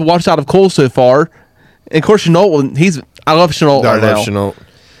like what I've watched out of Cole so far. And of course, Chenault, I love Chenault I right love now. Chenault.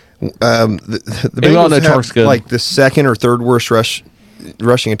 The we all know Bengals Chark's have good. like the second or third worst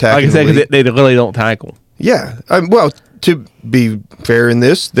rushing attack. Like I in the said, 'cause league. they really don't tackle. Yeah. Well, to be fair in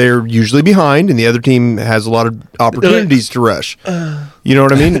this, they're usually behind, and the other team has a lot of opportunities to rush. You know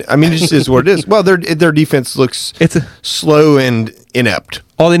what I mean? I mean, it just is what it is. Well, their defense looks slow and inept.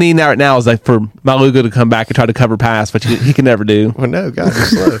 All they need right now is like for Maluga to come back and try to cover pass, which he can never do. Well, no, God, they're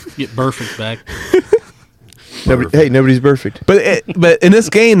slow. Get Burfict back. Nobody's perfect. But in this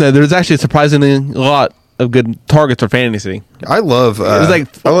game, though, there's actually surprisingly a lot of good targets for fantasy. I love. It was like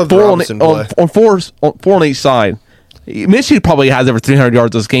I love the four Robinson play. on four on each side. Minshew probably has over 300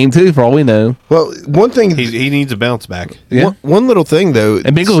 yards this game too, for all we know. Well, one thing. He needs a bounce back. Yeah, One little thing though.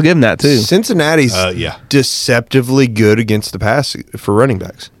 and Bengals will give him that too. Cincinnati's Yeah. deceptively good against the pass for running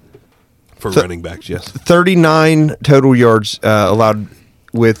backs. For running backs, yes. 39 total yards allowed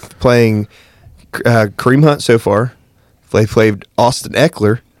with playing Kareem Hunt so far. They played Austin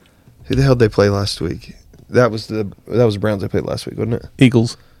Eckler. Who the hell did they play last week? That was the Browns they played last week, wasn't it?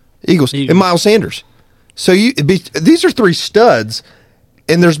 Eagles. Eagles. And Miles Sanders. So these are 3 studs,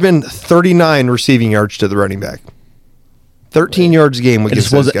 and there's been 39 receiving yards to the running back. 13 yards a game. It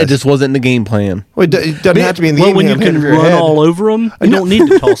just wasn't in the game plan. Well, it doesn't have to be in the Well, game when you plan, can of your run head. all over them, you don't need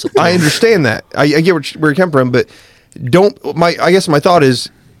to toss it. to I 'em. understand that. I get where you're coming from, but I guess my thought is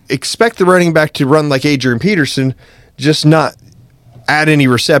expect the running back to run like Adrian Peterson, just not add any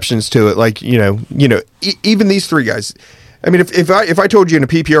receptions to it. Like even these 3 guys. I mean, if I told you in a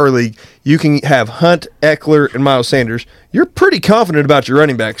PPR league you can have Hunt, Eckler, and Miles Sanders, you're pretty confident about your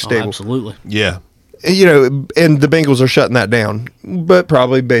running back Oh, stable. absolutely. Yeah. And the Bengals are shutting that down, but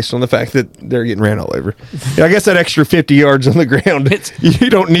probably based on the fact that they're getting ran all over. I guess that extra 50 yards on the ground, you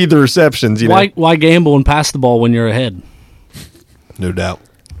don't need the receptions. Why gamble and pass the ball when you're ahead? No doubt.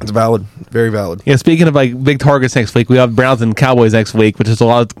 It's valid, very valid. Yeah, speaking of like big targets next week, we have Browns and Cowboys next week, which is a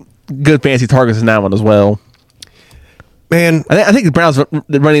lot of good fantasy targets in that one as well. Man, I think the Browns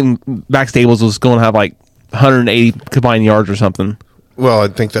running back stables was going to have like 180 combined yards or something. well, I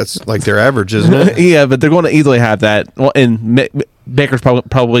think that's like their average, isn't it? Yeah, but they're going to easily have that. Well, and Baker's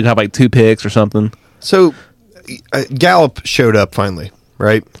probably have like 2 picks or something. So Gallup showed up finally,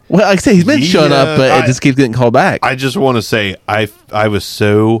 right? Well, like I said, he's been showing up, but I- it just keeps getting called back. I just want to say I was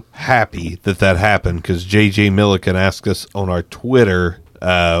so happy that happened because J.J. Milliken asked us on our Twitter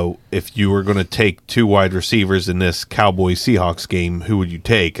if you were going to take 2 wide receivers in this Cowboys-Seahawks game, who would you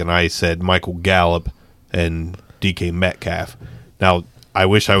take? And I said Michael Gallup and DK Metcalf. Now, I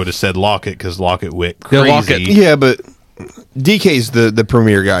wish I would have said Lockett because Lockett went Yeah, crazy. Lockett. Yeah, but DK's the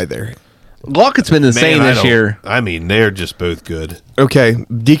premier guy there. Lockett's been insane Man, this year. I mean, they're just both good. Okay,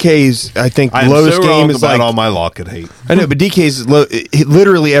 DK's I think I'm lowest so game wrong is about like all my Lockett hate. I know, but DK's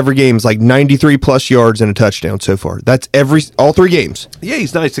literally every game is like 93 plus yards and a touchdown so far. That's all 3 games. Yeah,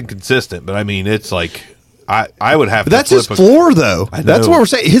 he's nice and consistent, but I mean, it's like I would have. But to that's his flip floor, though. I That's know. what we're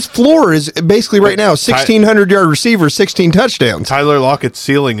saying. His floor is basically right now 1,600-yard receiver, 16 touchdowns. Tyler Lockett's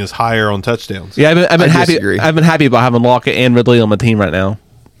ceiling is higher on touchdowns. Yeah, I've been I happy. disagree. I've been happy about having Lockett and Ridley on my team right now.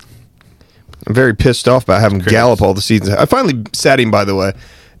 I'm very pissed off about having Gallup all the season. I finally sat him, by the way,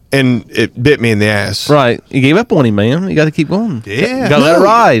 and it bit me in the ass. Right, you gave up on him, man. You got to keep going. Yeah. you got to let it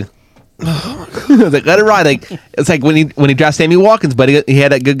ride. Like, let it ride. Like, it's like when he drafts Sammy Watkins, but he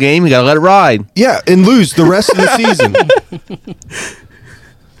had that good game. You got to let it ride. Yeah, and lose the rest of the season.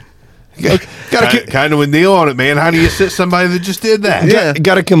 Gotta, Kind of with Neil on it, man. How do you sit somebody that just did that? yeah,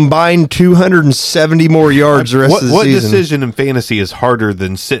 got to combine 270 more yards the rest of the What season. decision in fantasy is harder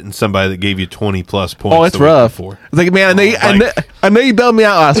than sitting somebody that gave you 20 plus points? Oh, it's the week rough. before? It's like, man, I know you bailed me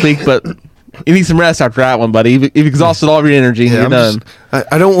out last week, but you need some rest after that one, buddy. You've exhausted all of your energy. Yeah, You're I'm done.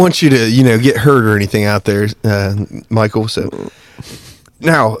 I don't want you to, get hurt or anything out there, Michael. So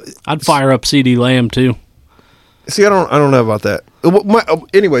now, I'd fire up CD Lamb too. see, I don't know about that.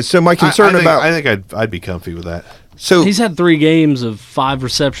 Anyway, so my concern I think I'd be comfy with that. so He's had 3 games of 5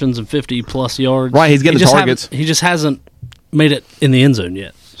 receptions and 50 plus yards. Right, he's getting He just targets. He just hasn't made it in the end zone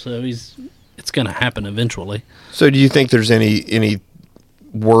yet. So it's going to happen eventually. So do you think there's any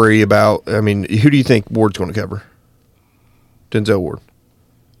worry about? I mean, who do you think Ward's going to cover? Denzel Ward.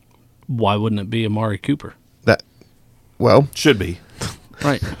 Why wouldn't it be Amari Cooper? Well, Should be.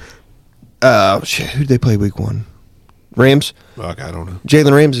 Right. who did they play week 1? Rams. Fuck, I don't know.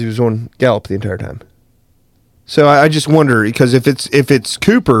 Jalen Ramsey was on Gallup the entire time. So I just wonder, because if it's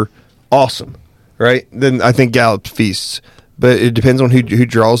Cooper, awesome, right? Then I think Gallup feasts. But it depends on who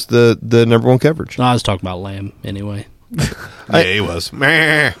draws the number 1 coverage. No, I was talking about Lamb anyway. Yeah, he was.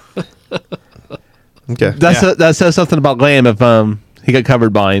 Meh. Okay. That says something about Lamb if he got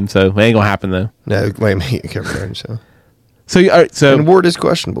covered by him. So it ain't gonna happen though. No, Lamb ain't covered. So. So all right, so And Ward is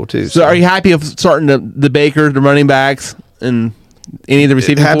questionable too. So are you happy of starting the Baker, the running backs, and any of the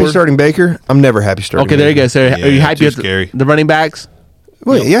receiving happy core? starting Baker? I'm never happy starting. Okay, there you Baker. go. So Yeah, are you happy too with scary. the running backs?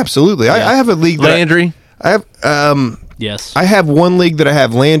 Well, yeah, absolutely. I have a league. Landry. I have Yes. I have one league that I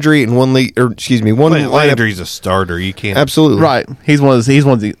have Landry and one league, or excuse me, one lineup. Landry's a starter. You can't. Absolutely Right. He's one of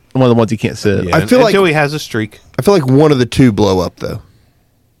the ones you can't sit. Yeah, I feel until like- he has a streak. I feel like one of the two blow up though.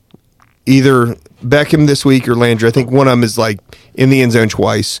 Either Beckham this week or Landry. I think one of them is like in the end zone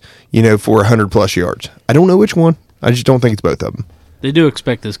twice, for 100 plus yards. I don't know which one. I just don't think it's both of them. They do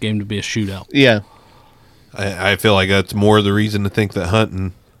expect this game to be a shootout. Yeah. I feel like that's more the reason to think that Hunt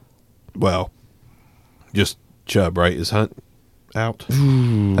and, well, just Chubb, right? Is Hunt out?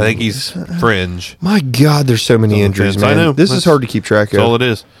 I think he's fringe. My God, there's so many injuries, defense. I man. know. This is That's- hard to keep track That's all of. it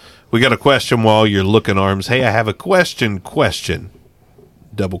is. We got a question while you're looking, Arms. Hey, I have a question.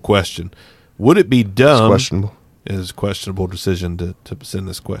 Double question. Would it be It's dumb? questionable. It is a questionable decision to send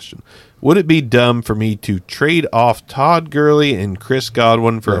this question. Would it be dumb for me to trade off Todd Gurley and Chris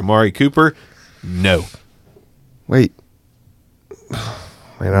Godwin for Amari Cooper? No. Wait,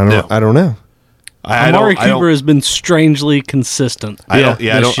 man, No. I don't know. Amari Cooper has been strangely consistent. I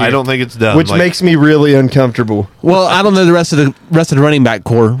this year. don't think it's dumb. Which makes me really uncomfortable. Well, I don't know the rest of the running back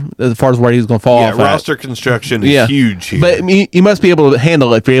core as far as where he's going to fall off. at. roster construction is huge here. But I mean, you must be able to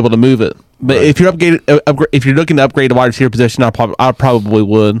handle it if you're able to move it. But if you're if you're looking to upgrade the wide receiver position, I probably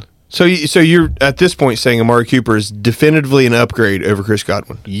would. So you're at this point saying Amari Cooper is definitively an upgrade over Chris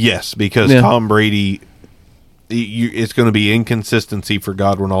Godwin. Yes, because Yeah. Tom Brady, it's going to be inconsistency for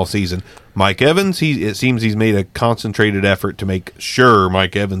Godwin all season. Mike Evans, it seems he's made a concentrated effort to make sure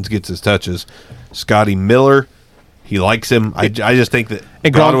Mike Evans gets his touches. Scotty Miller, he likes him. I just think that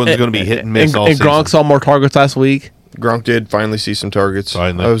Godwin's going to be hit and miss all and season. Gronk saw more targets last week. Gronk did finally see some targets.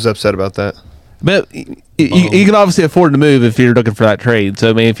 Finally. I was upset about that. But you can obviously afford to move if you're looking for that trade.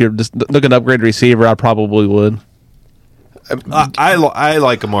 So I mean, if you're just looking to upgrade a receiver, I probably would. I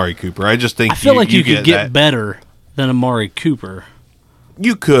like Amari Cooper. I just think I feel like you could get that. better than Amari Cooper.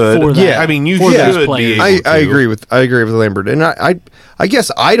 You could. For that. Yeah. I mean, you For those should be players. able I to. agree with Lambert, and I guess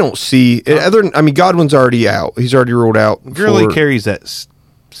I don't see Godwin's already out. He's already ruled out. Gurley for- carries that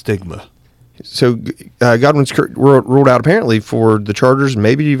stigma. So Godwin's ruled out apparently for the Chargers,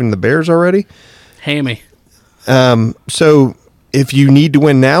 maybe even the Bears already. Hammy. So if you need to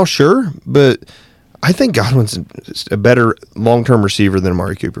win now, sure, but I think Godwin's a better long-term receiver than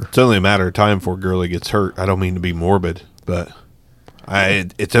Amari Cooper. It's only a matter of time before Gurley gets hurt. I don't mean to be morbid, but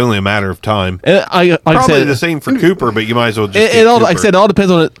It's only a matter of time. And like I Probably said, the same for Cooper, but you might as well just. it get all, like I Cooper. said, it all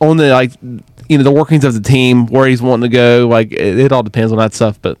depends on the like the workings of the team, where he's wanting to go. Like it all depends on that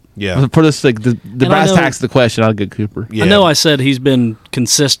stuff. But Yeah. for this, like the I brass know- tacks of the question, I'll get Cooper. Yeah. I know I said he's been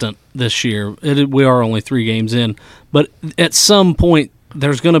consistent this year. We are only 3 games in, but at some point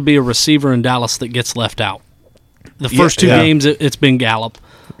there's going to be a receiver in Dallas that gets left out. The first 2 yeah. games, it's been Gallup.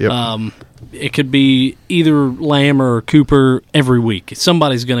 Yep. It could be either Lamb or Cooper every week.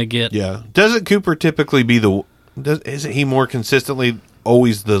 Somebody's going to get. Yeah. Doesn't Cooper typically be isn't he more consistently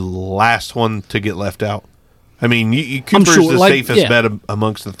always the last one to get left out? I mean, Cooper's sure, the like, safest yeah. bet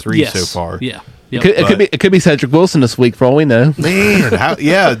amongst the 3 Yes. so far. Yeah. Yep. It could be Cedric Wilson this week for all we know. Man,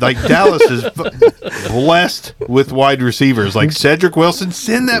 like Dallas is blessed with wide receivers. Like Cedric Wilson,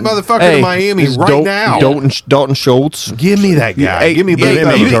 send that motherfucker Hey, to Miami right now. Dalton Schultz. Give me that guy. Hey, Give me yeah, both yeah,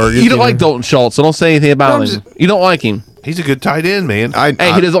 of you- them. targets, You don't you like know. Dalton Schultz, so don't say anything about I'm him. just- You don't like him. He's a good tight end, man. Hey,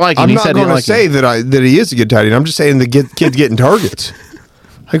 he doesn't like him. I'm He not said he going didn't to like say him. that he is a good tight end. I'm just saying the kid's getting targets.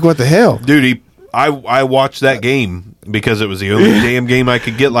 Like, what the hell? Dude, I watched that game because it was the only damn game I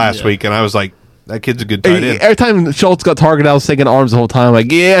could get last week, and I was like, that kid's a good tight end. Every time Schultz got targeted, I was thinking Arms the whole time.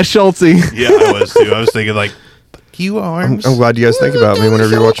 Like, yeah, Schultzy. Yeah, I was too. I was thinking like, fuck you, Arms. I'm glad you guys think about me whenever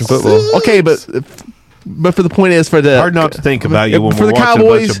you're watching football. Okay, but for the point is for the Hard not to think about you when for we're the watching a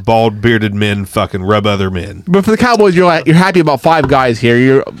Cowboys. bunch of bald bearded men fucking rub other men. But for the Cowboys, you're happy about 5 guys here.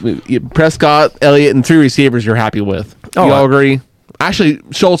 You're Prescott, Elliott, and 3 receivers. You're happy with. Oh, you all I- agree? Actually,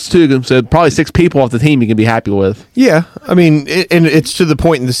 Schultz too. So probably 6 people off the team you can be happy with. Yeah, I mean, and it's to the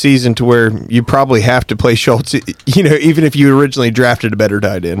point in the season to where you probably have to play Schultz. You know, even if you originally drafted a better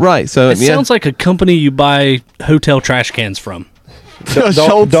tight end. Right. So It sounds like a company you buy hotel trash cans from. Schultz.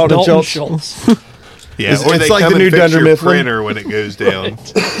 Dalton Schultz. Schultz. Yeah, It's- or it's they like come the new and fix Dunder your Mifflin. printer when it goes down.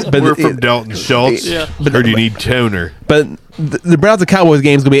 But We're it- from Dalton Schultz. Yeah. Heard you need toner. But the Browns and Cowboys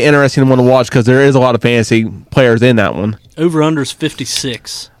game is going to be an interesting one to watch because there is a lot of fantasy players in that one. Over under's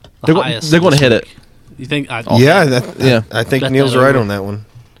 56. The They're, highest. they're going to hit it. You think? Yeah, Yeah. I think Bet Neil's that right over. on that one.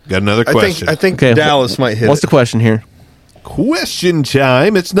 Got another question. I think Okay, Dallas might hit What's it. the question here? Question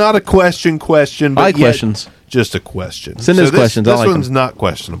time. It's not a question, but I like yet questions. Just a question. Send us questions. I This like one's them. not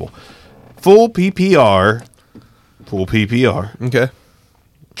questionable. Full PPR. Okay.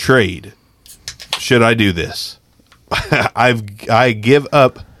 Trade. Should I do this? I've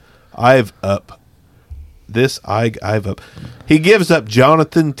up. He gives up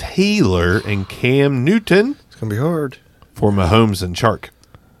Jonathan Taylor and Cam Newton It's going to be hard. for Mahomes and Chark.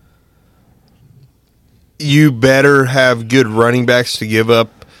 You better have good running backs to give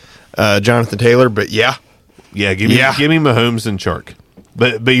up Jonathan Taylor, but yeah. Yeah, give me Mahomes and Chark.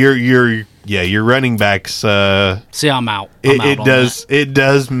 But your running backs. See, I'm out. I'm out It on does. It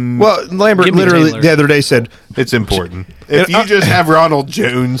does. Well, Lambert Give me literally Taylor. the other day said, It's important. If you just have Ronald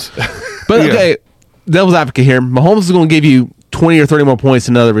Jones, But Yeah. okay, devil's advocate here. Mahomes is going to give you 20 or 30 more points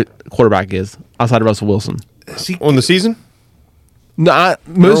than another quarterback is outside of Russell Wilson. on the season,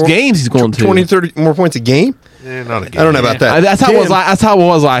 Most games he's going to 20, 30 more points a game? not a game. I don't know about that. That's how it was. Cam- That's how it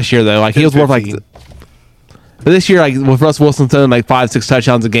was last year, though. Like he was worth like. 15. But this year, like with Russell Wilson throwing like 5-6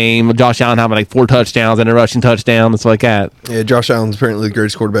 touchdowns a game, Josh Allen having like 4 touchdowns and a rushing touchdown, and stuff like that. Yeah, Josh Allen's apparently the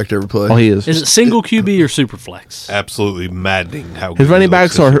greatest quarterback to ever play. Oh, he is. Is it single QB or super flex? Absolutely maddening. How His good he running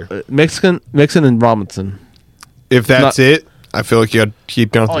looks backs this are year. Mixon, and Robinson. If that's Not- it, I feel like you got to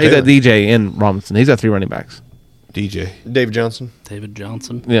keep Jonathan Oh, he's Taylor. got DJ and Robinson. He's got 3 running backs. DJ. David Johnson. David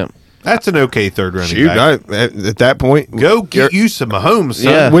Johnson. Yeah. That's an okay third running Shoot, back. at that point, Go get you some Mahomes,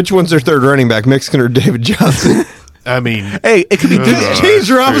 son. Yeah. which one's their third running back, Mexican or David Johnson? I mean, Hey, it could be Duke. James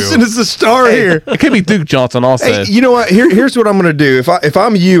true. Robinson is the star here. It could be Duke Johnson also. Hey, you know what? Here's what I'm going to do. If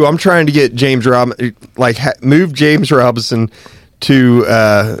I'm you, I'm trying to get James move James Robinson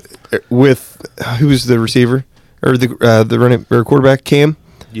to with who's the receiver or the running or quarterback Cam.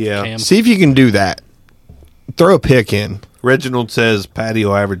 yeah. Cam. See if you can do that. Throw a pick in. Reginald says Patty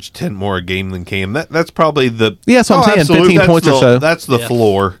will average 10 more a game than Cam. That's probably the Yeah, that's what I'm saying, absolute- 15 points or so. That's the Yeah.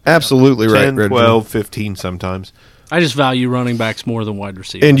 floor. Absolutely right, 10, Reginald. 12, 15 sometimes. I just value running backs more than wide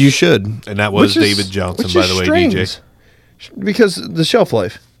receivers. And you should. And that was Which is- David Johnson, which by is the way, strange. DJ. Because the shelf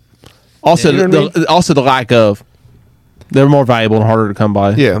life. also, You know what I mean? also the lack of. They're more valuable and harder to come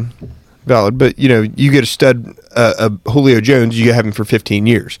by. Yeah, valid. But you get a stud, a Julio Jones, you have him for 15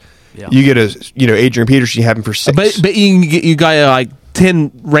 years. Yeah. You get Adrian Peterson, you have him for 6. But you got like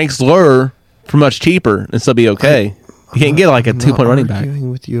 10 ranks lower for much cheaper and still be okay. You can't get like a 2-point running back.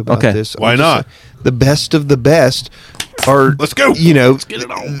 Arguing with you about Okay. this. Why I'm just not? saying, the best of the best are. Let's go. get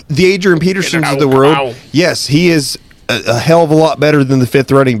it on. The Adrian Petersons of the world. Yes, he is a hell of a lot better than the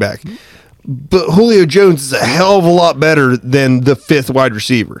 5th running back. but Julio Jones is a hell of a lot better than the 5th wide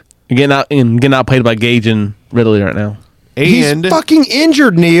receiver. Getting outplayed by Gage and Ridley right now. And He's fucking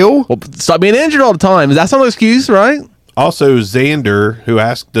injured, Neil. Well, stop being injured all the time. Is that some excuse, right? also Xander, who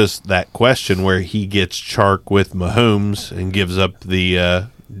asked us that question where he gets Chark with Mahomes and gives up the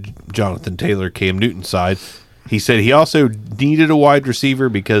Jonathan Taylor, Cam Newton side. He said he also needed a wide receiver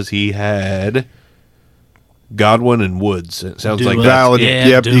because he had Godwin and Woods. It sounds Do like it. that's Valid. Yeah,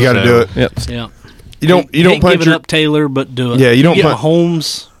 Yep, do you got to it. do it. Yep. Yeah. You don't Hate punch giving your up Taylor, but do it. Yeah, you don't get punch-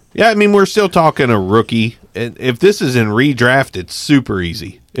 Mahomes. Yeah, I mean, we're still talking a rookie. And if this is in redraft, it's super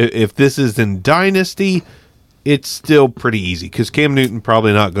easy. If this is in dynasty, it's still pretty easy because Cam Newton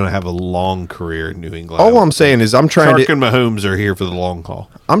probably not going to have a long career in New England. All I'm saying is I'm trying Chark to and Mahomes are here for the long haul.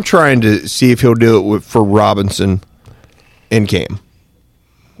 I'm trying to see if he'll do it for Robinson and Cam.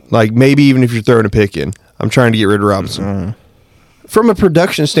 Like maybe even if you're throwing a pick in, I'm trying to get rid of Robinson. From a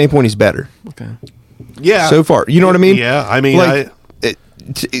production standpoint, he's better Okay. Yeah, so far. You know what I mean? Yeah, I mean, Like,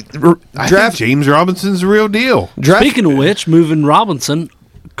 I draft think James Robinson's the real deal. draft. Speaking of which, moving Robinson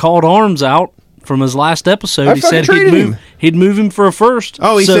called arms out from his last episode. I He fucking said traded him. he'd move him for a first.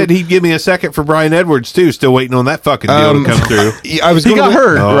 Oh, he So- said he'd give me a second for Brian Edwards too. Still waiting on that fucking deal to come through. I was He gonna got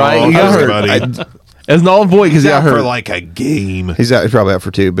hurt, Oh, right? He got hurt. buddy. It's null and void because he He's got out for hurt. like a game. He's out. He's probably out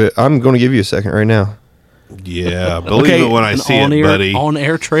for 2, but I'm going to give you a second right now. Yeah, believe Okay, it when I An see it, on-air, buddy.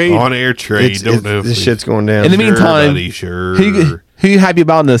 on-air trade. On air trade. Don't know if this we- shit's going down. In the Sure, meantime, buddy, sure. who you happy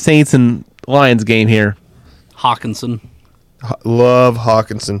about in the Saints and Lions game here? Hawkinson. Love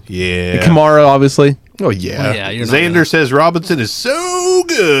Hawkinson. Yeah. Kamara, obviously. Oh yeah. Yeah, you're not Xander gonna- says Robinson is so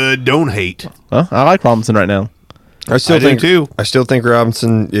good. Don't hate. Well, I like Robinson right now. I still I do think too. I still think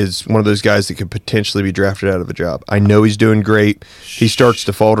Robinson is one of those guys that could potentially be drafted out of a job. I know he's doing great. He starts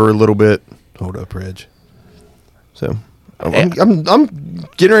to falter a little bit, Hold up, Reg. so I'm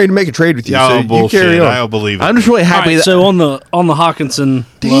getting ready to make a trade with you. Yeah, so oh, bullshit. you carry on. I'll believe it. I'm just really All happy right, that so on the Hawkinson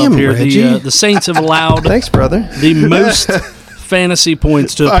Damn, love here, Reggie. the Saints have allowed Thanks, brother. the most fantasy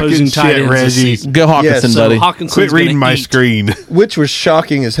points to Fucking opposing tight shit, ends this Reggie. season. go Hawkinson, Yes, So buddy. Hawkinson's Quit reading gonna my eat. screen. Which was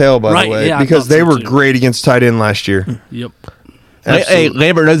shocking as hell, by Right, the way, yeah, I because thought they so, were too. great against tight end last year. Yep. Hey, Absolutely.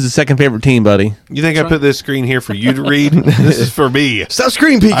 Lambert knows his second favorite team, buddy. You think I put this screen here for you to read? This is for me. Stop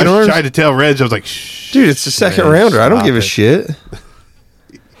screen peeking, I Arms. tried to tell Reg. I was like, shh. Dude, it's a second Reg, rounder. I don't stop give a it. shit.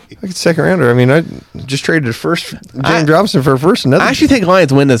 Like a second rounder. I mean, I just traded a first James Robinson for a first. Another. I actually think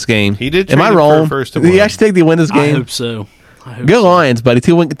Lions win this game. He did Am I trade him for a wrong? first and Did you one. actually think they win this I game? hope so. I hope Go so. Lions, buddy.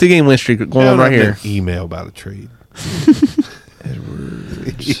 Two-game win streak going on No, right not here. an email about a trade.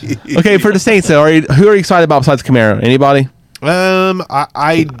 Okay, for the Saints, though, who are you excited about besides Camaro? Anybody?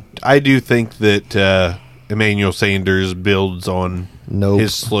 I do think that Emmanuel Sanders builds on Nope.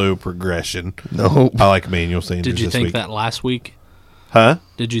 his slow progression. Nope. I like Emmanuel Sanders. Did you this think week. that last week? Huh?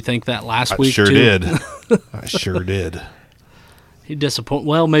 Did you think that last I week? sure too? did. I sure did. He disappointed.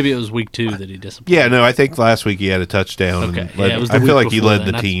 Well, maybe it was week 2 that he disappointed. Yeah, no, I think last week he had a touchdown. Okay. and Yeah, led- it was the I feel week like he before led then.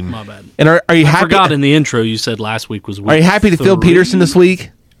 the That's team. My bad. And are you I happy? forgot in the intro you said last week was week Are you happy to Phil 3. Peterson this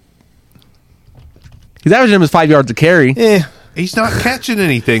week? He's averaging almost 5 yards a carry. Eh. He's not catching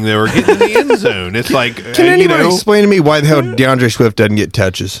anything though, or getting in the end zone. It's like Can anybody explain to me why the hell DeAndre Swift doesn't get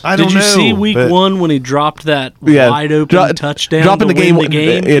touches? I don't Did you know. see week but 1 when he dropped that Yeah. wide open touchdown dropping to the game, win the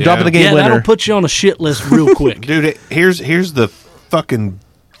game? Yeah, dropping the game Yeah, winner. that'll put you on a shit list real quick. Dude, here's the fucking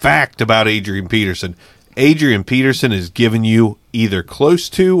fact about Adrian Peterson. Adrian Peterson is giving you either close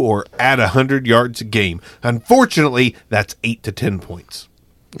to or at 100 yards a game. Unfortunately, that's 8 to 10 points.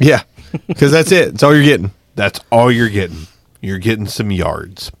 Yeah, because that's it. That's all you're getting. That's all you're getting. You're getting some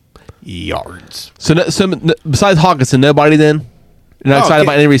yards. Yards. So besides Hawkinson, nobody then? You're not excited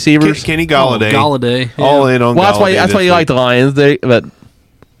about any receivers? Kenny Oh, Galladay. Galladay. Yeah. All in on Well, that's why Galladay that's why this you like week. the Lions. But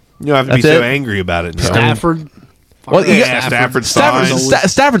You don't have to be That's so it? angry about it now. Stafford. Well, you Yeah, got- Stafford's fine.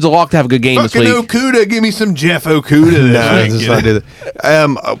 Stafford's a lock to have a good game this Fucking week. Okuda. Give me some Jeff Okuda this No, week. let's not do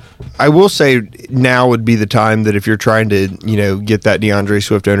that. I will say now would be the time that if you're trying to, get that DeAndre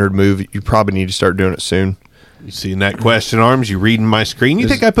Swift owner to move, you probably need to start doing it soon. You seeing that question, Arms? You reading my screen? You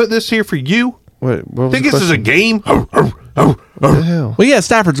think I put this here for you? What was Think the this is a question? game? What the hell? Well, yeah,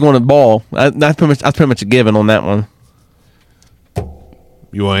 Stafford's going to ball. That's pretty much a given on that one.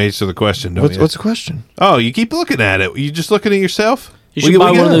 You want to answer the question, don't you? What's the question? Oh, you keep looking at it. You just looking at yourself? You should We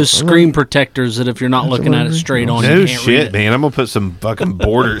buy one of got- those screen protectors that if you're not looking at it straight on, No you can't read shit, it. man. I'm gonna put some fucking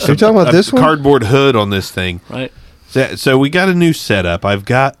border. Some, talking about a this one? cardboard hood on this thing. Right? So we got a new setup. I've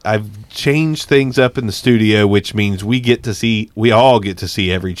changed things up in the studio, which means we all get to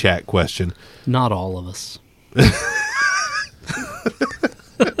see every chat question. Not all of us.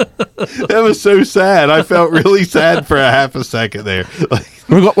 That was so sad. I felt really sad for a half a second there. Like,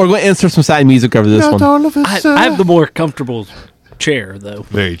 We're going to insert some sad music over this one. all of us. I have the more comfortable chair, though.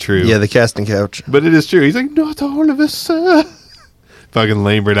 Very true. Yeah, the casting couch. But it is true. He's like, not all of us. Fucking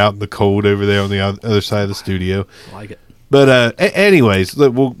Lambert out in the cold over there on the other side of the studio. I like it. But anyways,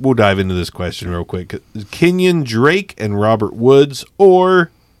 we'll dive into this question real quick. Kenyon Drake and Robert Woods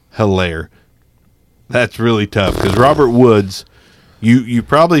or Hilaire? That's really tough because Robert Woods, you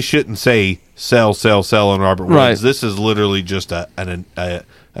probably shouldn't say sell on Robert Woods. Right. This is literally just an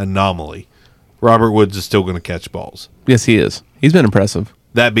anomaly. Robert Woods is still going to catch balls. Yes, he is. He's been impressive.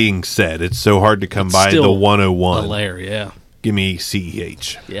 That being said, it's so hard to come by the Still 101. Hilaire, yeah. Give me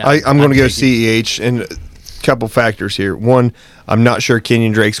CEH. Yeah. I'm going to go I'd take it. CEH, and a couple factors here. One, I'm not sure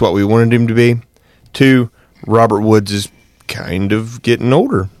Kenyon Drake's what we wanted him to be. Two, Robert Woods is kind of getting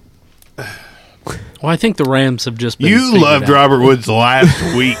older. Well, I think the Rams have just been You figured loved out. Robert Woods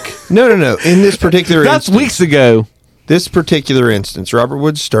last week. No. In this particular That's instance, weeks ago. this particular instance, Robert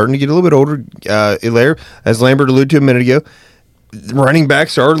Woods starting to get a little bit older. Hilaire, as Lambert alluded to a minute ago, running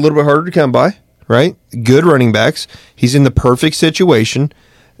backs are a little bit harder to come by, right? Good running backs. He's in the perfect situation.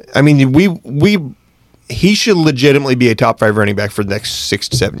 I mean, he should legitimately be a top 5 running back for the next 6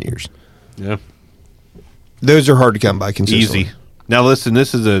 to 7 years. Yeah. Those are hard to come by consistently. Easy. Now listen,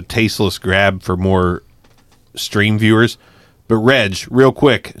 this is a tasteless grab for more stream viewers. But Reg, real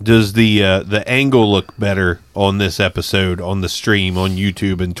quick, does the angle look better on this episode on the stream on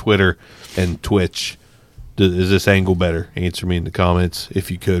YouTube and Twitter and Twitch? Is this angle better? Answer me in the comments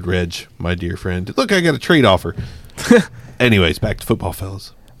if you could, Reg, my dear friend. Look, I got a trade offer. Anyways, back to football,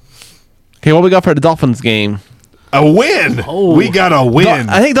 fellas. Okay, what we got for the Dolphins game? A win. Oh. We got a win.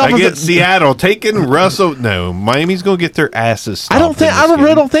 I think Dolphins- against Seattle taking Russell. No, Miami's going to get their asses stomped. I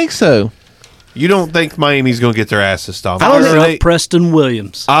really don't think so. You don't think Miami's going to get their asses stomped? I don't Fire think- up Preston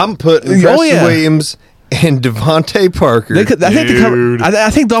Williams. I'm putting Oh, Preston yeah. Williams and Devontae Parker. I think they cover, I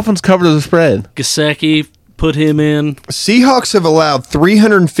think Dolphins covered the spread. Gasecki, put him in. Seahawks have allowed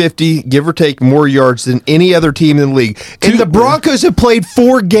 350, give or take, more yards than any other team in the league. And the Broncos have played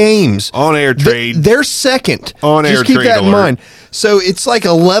 4 games. On air trade. They're second. On air Just keep trade that in alert. mind. So it's like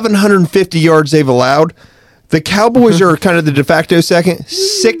 1,150 yards they've allowed. The Cowboys are kind of the de facto second,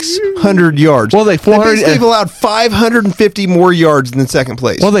 600 yards. Well, they 400 They've allowed 550 more yards than second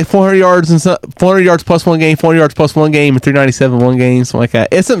place. Well, they 400 yards and 400 yards plus one game, 400 yards plus one game, and 397 one game, something like that.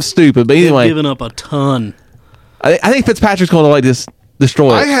 It's something stupid, but They've anyway, given up a ton. I think Fitzpatrick's going to like this destroy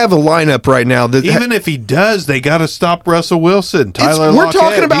I it. have a lineup right now that Even if he does, they got to stop Russell Wilson. it's- Tyler we're Lockett,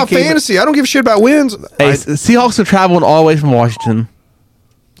 talking he about came- fantasy. I don't give a shit about wins. Hey, Seahawks are traveling all the way from Washington.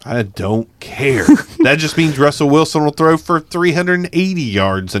 I don't care. That just means Russell Wilson will throw for 380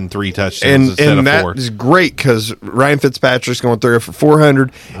 yards and 3 touchdowns instead And of that 4. is great because Ryan Fitzpatrick's going to throw for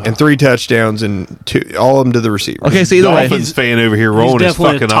 400 and 3 touchdowns and all of them to the receiver. Okay, so either way, Dolphins fan over here He's rolling his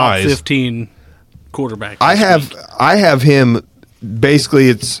definitely a fucking top eyes. 15 quarterback. I have him. Basically,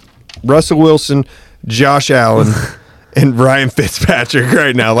 it's Russell Wilson, Josh Allen, and Ryan Fitzpatrick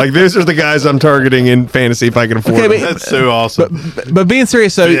right now. Like those are the guys I'm targeting in fantasy if I can afford Okay, them. That's so awesome. but being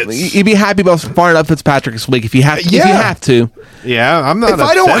serious, though, Fitz. you'd be happy about firing up Fitzpatrick this week if you have to. If you Yeah. have to. Yeah, I'm not If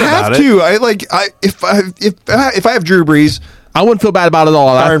I don't have to, if I have Drew Brees, I wouldn't feel bad about it at all.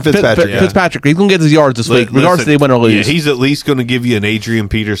 Firing Fitzpatrick, yeah. Fitzpatrick, he's going to get his yards this week, regardless if they win or lose. Yeah, he's at least going to give you an Adrian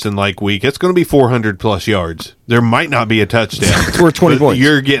Peterson-like week. It's going to be 400-plus yards. There might not be a touchdown. It's worth 20 but points.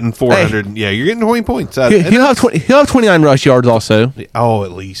 You're getting 400. Yeah, you're getting 20 points. He'll have 29 rush yards also. Oh,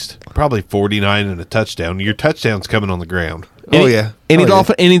 at least. Probably 49 and a touchdown. Your touchdown's coming on the ground. oh yeah, Any Oh,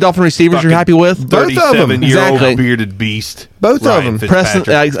 yeah. Dolphin receivers you're happy with? Both of them. 37-year-old Exactly. bearded beast. Both of Ryan them. Preston,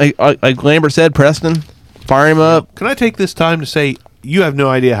 Fitzpatrick. like Lambert said, Preston, fire him up. Can I take this time to say you have no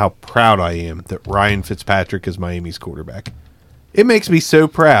idea how proud I am that Ryan Fitzpatrick is Miami's quarterback. It makes me so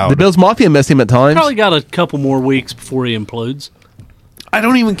proud. The Bills Mafia miss him at times. Probably got a couple more weeks before he implodes. I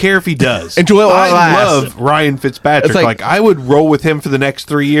don't even care if he does. Enjoy it while it I lasts. love Ryan Fitzpatrick. It's like- I would roll with him for the next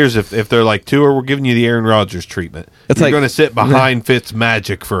 3 years if they're like, Tua, we're giving you the Aaron Rodgers treatment. It's You're like- going to sit behind Fitz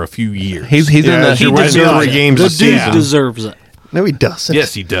magic for a few years. He's Yeah, in the. that's your way deserves to it. every game's The a dude season. deserves it. No, he doesn't.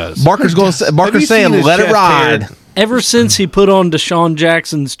 Yes, he does. Barker's going. Have Barker's you saying, seen his "Let it chest ride." hair? Ever since he put on Deshaun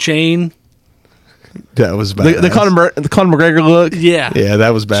Jackson's chain, That was bad. The Conor McGregor look. yeah. Yeah, that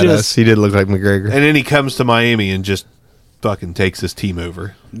was badass. Just- He did look like McGregor. And then he comes to Miami and just fucking takes his team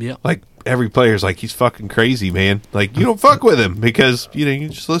over. Yep. Like, every player's like, he's fucking crazy, man. Like, you don't fuck with him because, you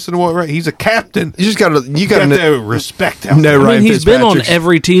just listen to what, he's a captain. You just got to. You You got got to. to respect out No, there. I Ryan mean, he's been on Fitzpatrick's-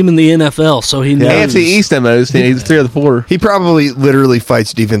 every team in the NFL, so he knows. AFC East almost. He's 3 of the 4. He probably literally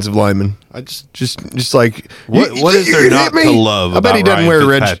fights defensive linemen. I just Just like What is there you not hit me. to love I bet he about doesn't Ryan wear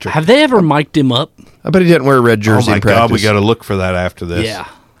red. Fitzpatrick? Have they ever mic'd him up? I bet he didn't wear a red Oh jersey my in practice. God, we got to look for that after this. Yeah.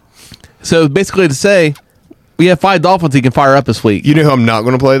 So basically to say, we have 5 Dolphins he can fire up this week. You know who I'm not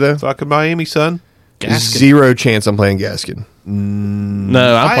going to play, though? Fucking Miami, son. Gaskin. Zero chance I'm playing Gaskin.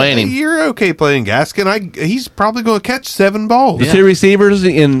 No, I'm playing him. You're okay playing Gaskin. He's probably going to catch 7 balls. The 2 receivers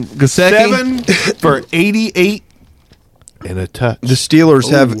in Gesicki. 7 for 88 and a touch. The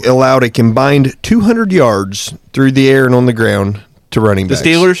Steelers have allowed a combined 200 yards through the air and on the ground to running The backs.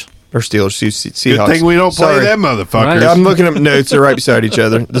 Steelers? Or Steelers, Seahawks. Good thing we don't play Sorry. them motherfuckers. Right. I'm looking at notes. They're right beside each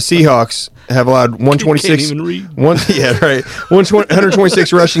other. The Seahawks have allowed 126. Can't even read.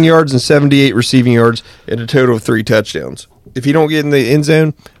 126 rushing yards and 78 receiving yards, and a total of 3 touchdowns. If you don't get in the end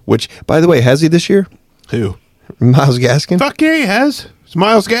zone, which, by the way, has he this year? Who? Miles Gaskin? Fuck yeah, he has. It's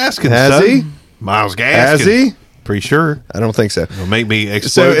Miles Gaskin. Has son. he? Miles Gaskin. Has he? Pretty sure. I don't think so. It'll make me So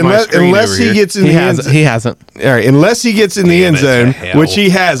explode my screen unless over he here. gets in He the end hasn't. He hasn't. all right, unless he gets in the Damn end it zone, to hell. which he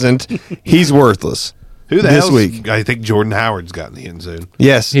hasn't, he's worthless. Who the this hell's- week? I think Jordan Howard's got in the end zone.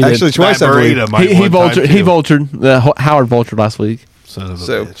 Yes, He did. actually twice, I Matt believe. Breida might He one time, vultured. He too. vultured. Howard vultured last week. Son of a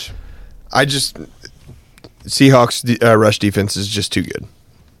So- bitch. I just Seahawks rush defense is just too good.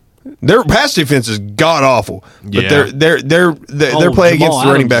 Their pass defense is god awful, but Yeah. their play against Jamal the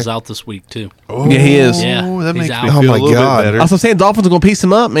running Adams back. is out this week too. Oh, Yeah, he is. Yeah, that he's makes out. me Oh feel my a little God. bit better. Also saying Dolphins are going to piece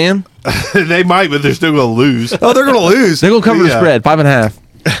him up, man. They might, but they're still going to lose. Oh, they're going to lose. They're going to cover the Yeah. spread, 5.5.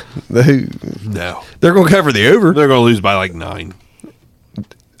 No. They're going to cover the over. They're going to lose by like 9.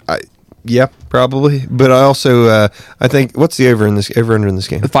 Yeah, probably. But I also I think what's the over under in this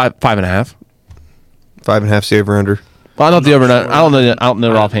game? 5.5. 5.5 the over under. Well, I don't know the over. I don't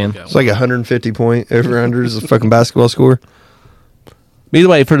know it offhand. It's like 150 point over under is a fucking basketball score. Either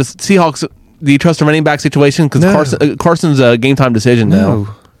way, for the Seahawks, do you trust the running back situation? Because No. Carson's a game time decision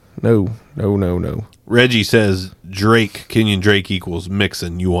now. No. Reggie says Kenyon Drake equals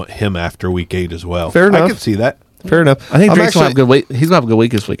Mixon. You want him after week 8 as well. Fair I enough. can see that. Fair enough. I think I'm Drake's going to have a actually- good week. He's going to have a good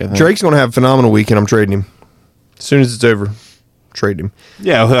week this week, I think. Drake's going to have a phenomenal week, and I'm trading him as soon as it's over. Trade him.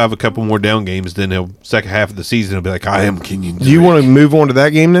 Yeah, he'll have a couple more down games. Then he'll second half of the season he'll be like, I am Kenyon Drake. Do you want to move on to that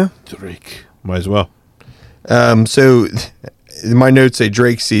game now? Drake? Might as well. So my notes say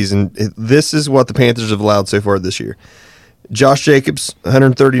Drake season. This is what the Panthers have allowed so far this year. Josh Jacobs,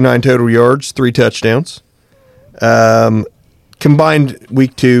 139 total yards, 3 touchdowns. Combined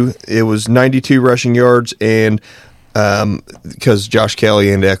week 2, it was 92 rushing yards, and because Josh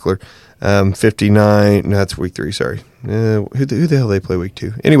Kelly and Eckler, 59. No, that's week 3. Sorry, who the hell they play week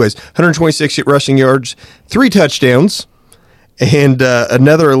 2? Anyways, 126 rushing yards, 3 touchdowns, and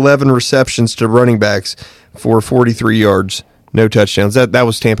another 11 receptions to running backs for 43 yards. No touchdowns. That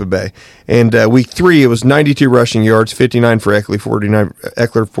was Tampa Bay. And week 3, it was 92 rushing yards, 59 for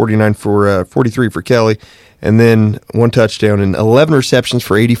Eckler, 49 for 43 for Kelly, and then 1 touchdown and 11 receptions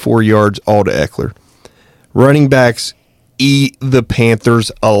for 84 yards, all to Eckler. Running backs eat the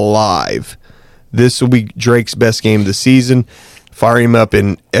Panthers alive. This will be Drake's best game of the season. Fire him up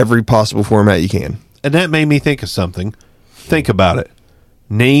in every possible format you can. And that made me think of something. Think about it.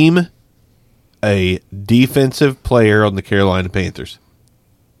 Name a defensive player on the Carolina Panthers.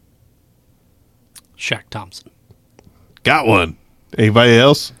 Shaq Thompson, Got one. Anybody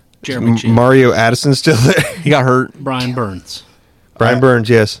else? Jeremy Chin, Mario Addison's still there. He got hurt. Brian Burns, Brian Burns,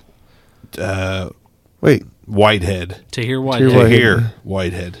 yes. Wait, Whitehead. Tahir Tahir Whitehead. Whitehead. Here,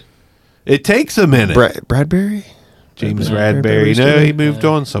 Whitehead. It takes a minute. Bradbury? James Bradbury's Radbury. No, still he moved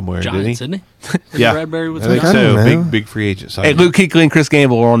on somewhere, Giants, didn't isn't he? he? Yeah. Bradbury was I think the I don't so. know. Big free agent Hey, signing. Luke Kuechly and Chris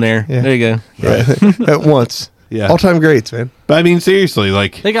Gamble were on there. Yeah. There you go. Right. At once. Yeah. All-time greats, man. But I mean, seriously,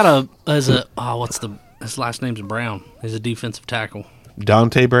 like They got his last name's Brown. He's a defensive tackle.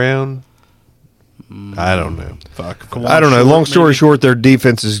 Dante Brown. I don't know. Fuck. I don't know. Short, Long story maybe. short, their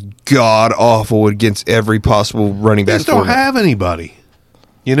defense is god-awful against every possible running They back just don't format. have anybody.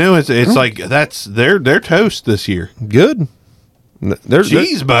 You know, it's like that's they're toast this year. Good. They're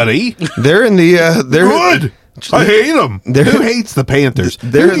Jeez, buddy. they're in the they're Good. I hate them. They're- Who hates the Panthers?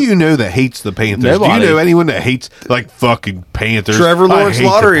 they're- Who do you know that hates the Panthers? Nobody. Do you know anyone that hates like fucking Panthers? Trevor I Lawrence hate the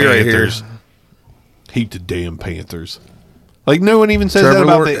Lottery right here. Panthers. Hate the damn Panthers. Like no one even says Trevor that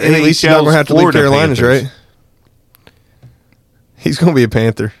about Lawrence. the At least he's not going to have to leave Florida Carolinas, Panthers. right? He's going to be a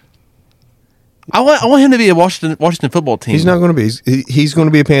Panther. I want him to be a Washington football team. He's not going to be. He's going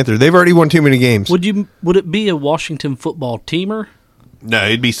to be a Panther. They've already won too many games. Would it be a Washington football teamer? No,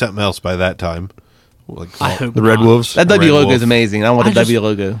 it'd be something else by that time. Like I hope The Red not. Wolves. That W Red logo Wolf. is amazing. I want I the just- W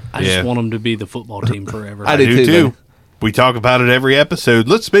logo. I Yeah. just want them to be the football team forever. I I do do too, too. buddy. We talk about it every episode.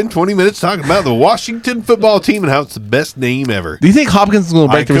 Let's spend 20 minutes talking about the Washington football team and how it's the best name ever. Do you think Hopkins is going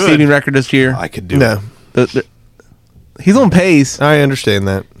to break the I could. receiving record this year? I could do No. it. He's on pace. I understand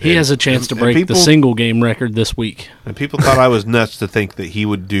that. He has a chance to and break the people- single game record this week. And people thought I was nuts to think that he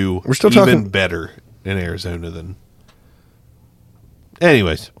would do We're still even talking- better in Arizona than.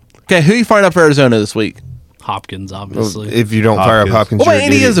 Anyways, Okay, who you firing up for Arizona this week? Hopkins, Well, obviously. if you don't fire up Hopkins. Hopkins, What about you're an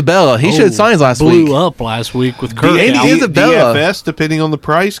Andy idiot. Isabella? He showed signs last blew week. up last week with Kirk Andy out. Isabella. DFS, depending on the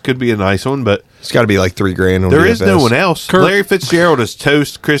price, could be a nice one, but It's got to be like $3,000. On there is DFS. no one else. Kirk- Larry Fitzgerald is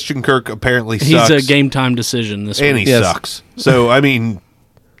toast. Christian Kirk apparently He's sucks. a game time decision this and week. he Yes. sucks. So, I mean,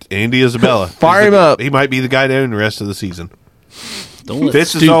 Andy Isabella. Fire He's him up. He might be the guy to own the rest of the season. Don't let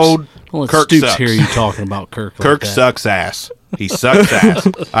Fitz is Stoops, old. Don't let Kirk Stoops sucks. hear you talking about Kirk. Like Kirk that. sucks ass. He sucks ass.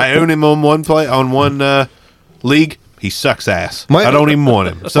 I own him on one league. He sucks ass. I don't even want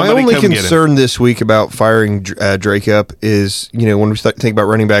him. My Somebody only come get him. concern this week about firing Drake up is, when we think about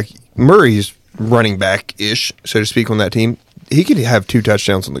running back, Murray's running back-ish, so to speak, on that team. He could have 2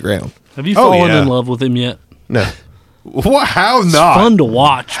 touchdowns on the ground. Have you Oh, fallen yeah. in love with him yet? No. What? How It's not? fun to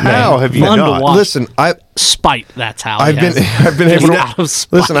watch. Man. How have you fun not? to watch. Listen, Spite. That's how I've he been has it. I've been able Just to out of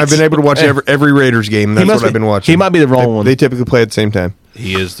spite. listen. I've been able to watch every Raiders game. And that's must what I've be- been watching. he might be the wrong They- one. They typically play at the same time.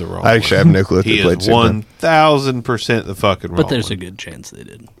 He is the wrong. I actually have no clue if He they played at is the same time. 1,000% the fucking wrong. But there's one. a good chance they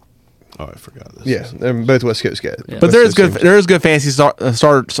did. Oh, I forgot this. Yeah, they're both West Coast guys. Yeah. But there is good fantasy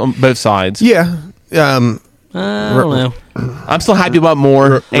starts on both sides. Yeah. I don't know. I'm still happy about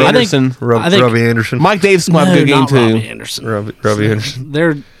Moore, Anderson. I think- Robbie Anderson. Mike Davis will have a good game not too. Robbie Anderson. Robbie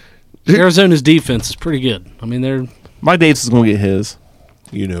Anderson. Arizona's defense is pretty good. I mean, they're. Mike Davis is going to get his.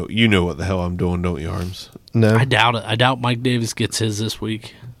 You know what the hell I'm doing, don't you, Arms? No. I doubt it. I doubt Mike Davis gets his this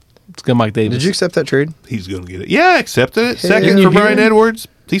week. It's good, Mike Davis. Did you accept that trade? He's going to get it. Yeah, I accepted it. Hey, Second you for Brian hear? Edwards.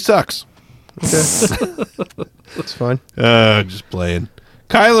 He sucks. That's fine. Just playing.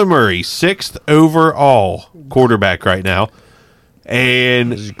 Kyler Murray, 6th overall quarterback right now.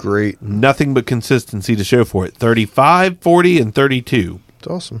 And This is great. nothing but consistency to show for it. 35, 40, and 32, It's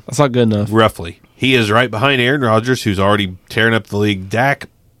awesome. That's not good enough. roughly. He is right behind Aaron Rodgers, who's already tearing up the league. Dak,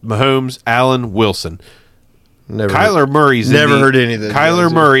 Mahomes, Allen, Wilson. Never. Kyler Murray's Never in the, heard any of those Kyler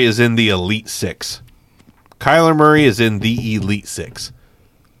guys. Murray is in the Elite Six. Kyler Murray is in the Elite Six.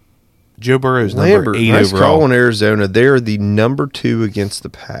 Joe Burrow's number Lambert, 8 nice overall. call on Arizona. They're the number 2 against the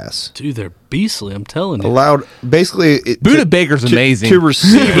pass. Dude, they're beastly. I'm telling you. Allowed basically. Buda Baker's amazing. To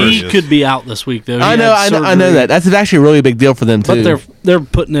receivers. He could be out this week though. He I know, had I know surgery. that. That's actually a really big deal for them too. But they're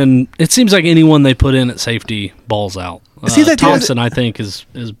putting in. It seems like anyone they put in at safety balls out. It seems like they always- Thompson, I think, is.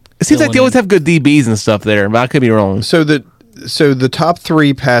 it seems like they filling always in. have good DBs and stuff there, but I could be wrong. So the top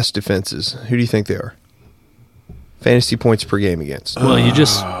 3 pass defenses. Who do you think they are? Fantasy points per game against. Well, you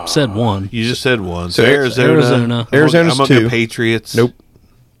just said one. You just said one. So So Arizona. Arizona. Arizona's I'm gonna go 2. Patriots. Nope.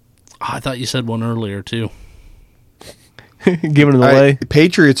 Oh, I thought you said one earlier too. Giving it away.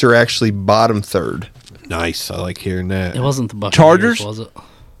 Patriots are actually bottom 3rd. Nice. I like hearing that. It wasn't the Buccaneers, Chargers? was it?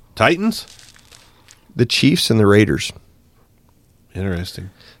 Titans? The Chiefs and the Raiders.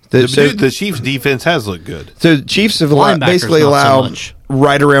 Interesting. The, so, The Chiefs' defense has looked good. so the Chiefs have Linebackers basically not so allowed much.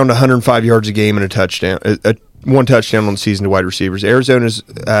 right around 105 yards a game and a touchdown, one touchdown on the season to wide receivers. Arizona's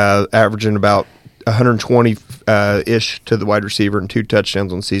averaging about 120 ish to the wide receiver and 2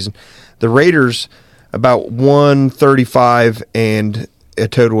 touchdowns on the season. The Raiders about 135 and a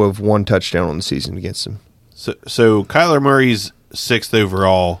total of 1 touchdown on the season against them. So Kyler Murray's 6th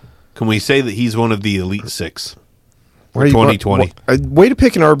overall. Can we say that he's one of the Elite Six for 2020? Way to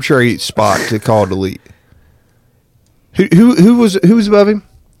pick an arbitrary spot to call it elite. Who was above him?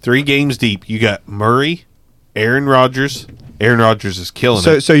 3 games deep. You got Murray, Aaron Rodgers. Aaron Rodgers is killing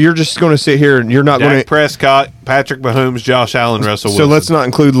So it. so you're just going to sit here and you're not going Dak to. Prescott, Patrick Mahomes, Josh Allen, Russell So Wilson. let's not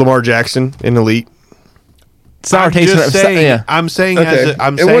include Lamar Jackson in elite. Sour I'm taste. just saying. Yeah. I'm saying Okay. I'm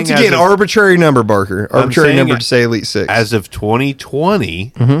And saying once again, as of, arbitrary number, Barker. Arbitrary saying number to say elite 6. as of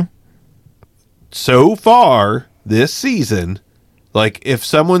 2020. So far this season, like if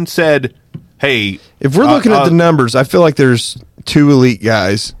someone said, "Hey, If we're looking at the numbers, I feel like there's 2 elite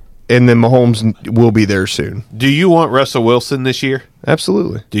guys, and then Mahomes will be there soon. do you want Russell Wilson this year?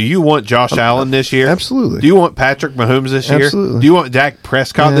 Absolutely. Do you want Josh Allen this year? Absolutely. Do you want Patrick Mahomes this year? Absolutely. Do you want Dak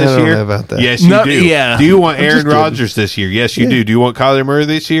Prescott Yeah, this I don't year? know about that. Yes, you No, do. yeah. Do you want I'm just Aaron kidding. Rodgers this year? Yes, you Yeah. do. Do you want Kyler Murray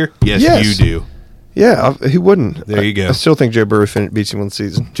this year? Yes, Yes. you do. Yeah, who wouldn't? There you go. I still think Joe Burrow beats him on the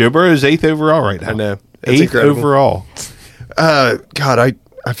season. Joe Burrow is 8th overall right now. I know. That's 8th incredible. overall. God,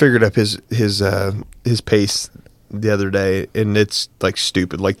 I figured up his pace the other day, and it's like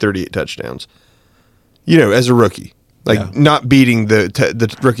stupid, like 38 touchdowns. As a rookie, not beating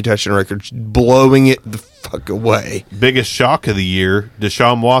the rookie touchdown record, blowing it the fuck away. Biggest shock of the year,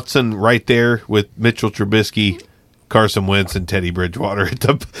 Deshaun Watson right there with Mitchell Trubisky Carson Wentz and Teddy Bridgewater at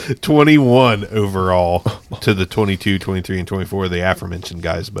the 21 overall to the 22, 23, and 24, the aforementioned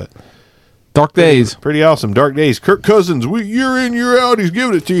guys. But Dark days. pretty awesome. Dark days. Kirk Cousins, year in, year out, he's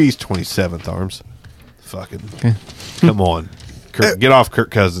giving it to you. He's 27th, Arms. Fucking, come on. Get off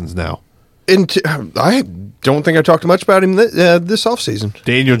Kirk Cousins now. And I don't think I talked much about him this offseason.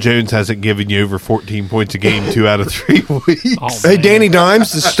 Daniel Jones hasn't given you over 14 points a game 2 out of 3 weeks. Oh, Hey, man. Danny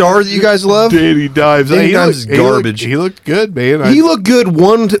Dimes, the star that you guys love. Danny Dimes. Danny He Dimes looked- is garbage. He looked good, man. He looked good.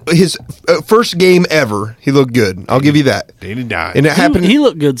 His first game ever. He looked good. I'll give you that. Danny Dimes. And it happened. He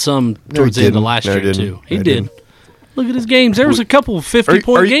looked good some towards the end of didn't. last No, he year, didn't. too. He No, he did. didn't. Look at his games. There was a couple of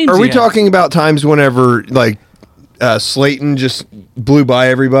 50-point games. Are we he had. talking about times whenever like Slayton just blew by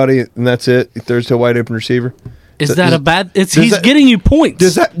everybody and that's it? He throws to a wide open receiver. Is that a bad? does He's that- getting you points.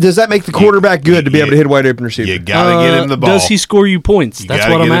 Does that make the quarterback good to be able to hit a wide open receiver? You gotta get him the ball. Does he score you points? You That's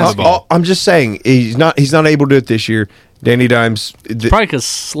gotta what I'm get him the asking. ball. I'm just saying he's not able to do it this year. Danny Dimes. Probably because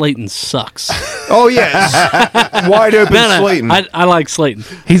Slayton sucks. Oh yeah, wide open No, no, Slayton. I like Slayton.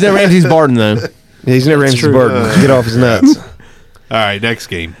 He's at Ramsey's Barton though. Yeah, he's never Ramsey's true. Barton. Get off his nuts. All right, next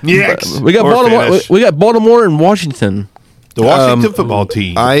game. Next. We got Or Baltimore. finish. We got Baltimore and Washington. The Washington football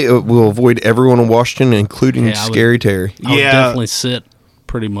team. I will avoid everyone in Washington, including Yeah, I would- Scary Terry. I would Yeah. definitely sit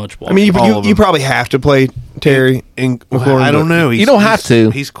pretty much. I mean, All you, of you them. probably have to play Terry. I don't know. You don't have to.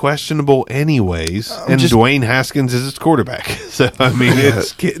 He's questionable anyways, and just- Dwayne Haskins is his quarterback. So I mean,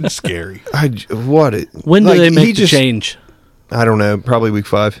 it's getting scary. when do like, they he make the just- change? I don't know. Probably week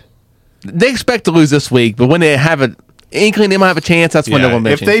 5. They expect to lose this week, but when they have an inkling they might have a chance, that's when they're going to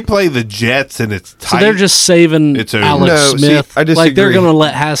if they play the Jets and it's tight, So they're just saving It's over. Alex No, see, Smith. I like they're disagree. going to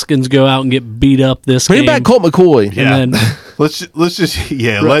let Haskins go out and get beat up this bring game. back Colt McCoy. yeah. and then- let's just let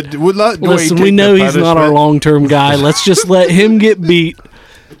Dwayne Listen, take we know the he's not our punishment long-term guy. Let's just let him get beat.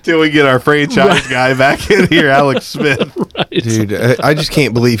 till we get our franchise guy back in here, Alex Smith. Dude, I just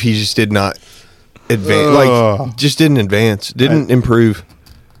can't believe he just did not advance. Like, just didn't advance. Didn't improve.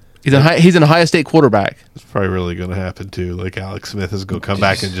 He's an Ohio State quarterback. It's probably really going to happen too. Like Alex Smith is going to come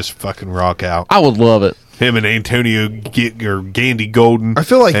back and just fucking rock out. I would love it. Him and Antonio or Gandy Golden. I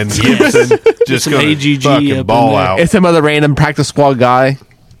feel like- and Gibson just Some going to AGG fucking up ball in there. out. It's some other random practice squad guy.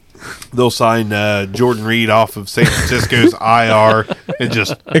 They'll sign Jordan Reed off of San Francisco's IR and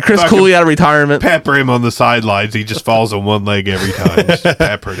just And Chris fucking Cooley out of retirement. pepper him on the sidelines. He just falls on one leg every time. Just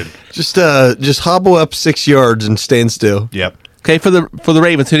peppered him. Just hobble up 6 yards and stand still. Yep. Okay, for the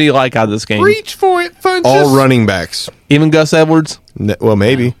Ravens, who do you like out of this game? Reach for it, Funches. All running backs. Even Gus Edwards? Well,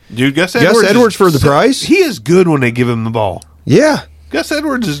 maybe. Dude, Gus Edwards Edwards for the price? He is good when they give him the ball. Yeah. Gus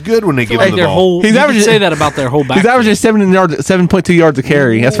Edwards is good when they give Like him the their ball. whole, He's you could averaging- say that about their whole back. He's averaging 7.2 yards a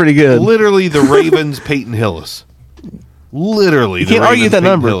carry. That's pretty good. Literally the Ravens' Peyton Hillis. Literally, You can't argue that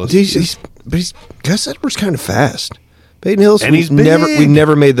number. Gus Edwards kind of fast. Peyton Hillis, And he's we big.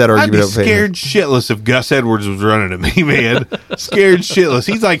 never made that I'd argument. be about Peyton scared shitless if Gus Edwards was running at me, man. Scared shitless.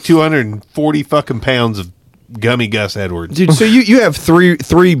 He's like 240 fucking pounds of gummy Gus Edwards. Dude, so you have three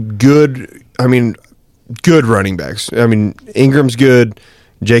good, good running backs. I mean, Ingram's good,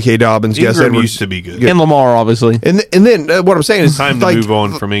 J.K. Dobbins, Gus Ingram Edwards used to be good. And Lamar, obviously. And then what I'm saying is Time to move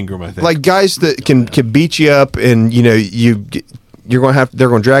on from Ingram, I think. like guys that can beat you up, and they're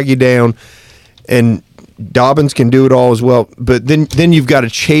going to drag you down, and Dobbins can do it all as well. But then you've got to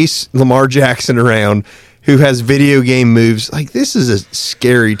chase Lamar Jackson around, who has video game moves. Like, this is a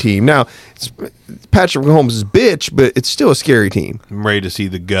scary team. Now, it's Patrick Mahomes' bitch, but it's still a scary team. I'm ready to see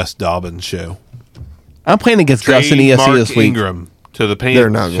the Gus Dobbins show. I'm playing against Gus in Trade ESC Mark this week. Ingram to the They're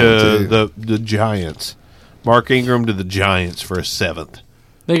not going to the Giants. Mark Ingram to the Giants for a 7th.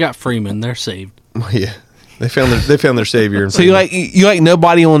 They got Freeman. They're saved. Yeah, they found their savior. So you like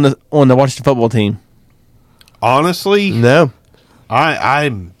nobody on the Washington football team? Honestly, no?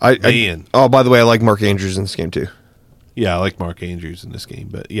 I'm man. Oh, by the way, I like Mark Andrews in this game too. Yeah, I like Mark Andrews in this game,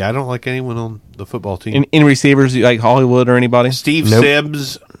 but yeah, I don't like anyone on the football team. In receivers, you like Hollywood or anybody? Steve Nope.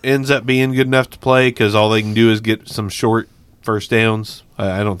 Sims ends up being good enough to play because all they can do is get some short first downs.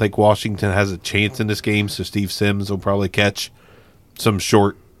 I don't think Washington has a chance in this game, so Steve Sims will probably catch some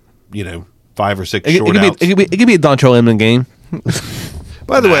short, 5 or 6 short outs. It could be a Dontrell Inman game.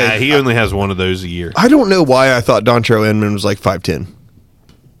 By the way, He only has one of those a year. I don't know why I thought Dontrell Inman was like 5'10".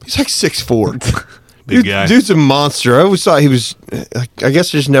 He's like 6'4". Big guy. Dude's a monster. I always thought he was. I guess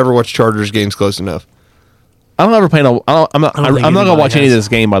I just never watched Chargers games close enough. I don't ever play. I'm not think going to anybody watch any of has. this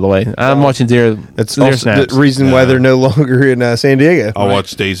game. By the way, I'm watching zero. That's zero also snaps. the reason why they're no longer in San Diego. I'll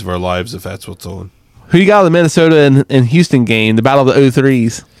watch Days of Our Lives if that's what's on. Who you got in the Minnesota and Houston game? The battle of the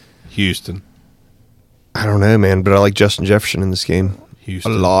 03s. Houston. I don't know, man, but I like Justin Jefferson in this game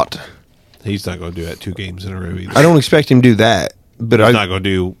Houston. a lot. He's not going to do that 2 games in a row either. I don't expect him to do that, but He's not going to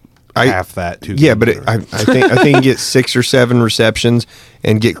do half that 2 Yeah, games but in a row. I think he gets 6 or 7 receptions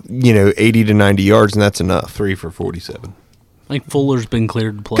and get 80 to 90 yards, and that's enough. 3 for 47. I think Fuller's been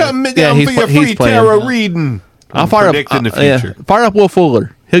cleared to play. Come down he's for your he's free playing. tarot reading. I'll fire up. Predicting the future. Fire up Will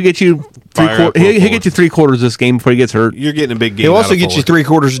Fuller. He'll get you Fire up Will he'll Fuller. get you 3/4 this game before he gets hurt. You're getting a big game. He'll out also of get you Fuller.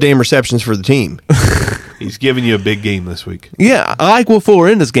 3/4 of damn receptions for the team. He's giving you a big game this week. Yeah, I like Will Fuller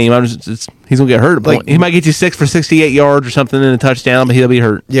in this game. He's gonna get hurt. Like- He might get you 6 for 68 yards or something in a touchdown, but he'll be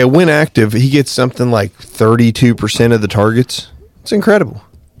hurt. Yeah, when active, he gets something like 32% of the targets. It's incredible.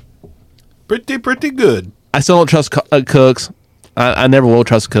 Pretty good. I still don't trust Cooks. I never will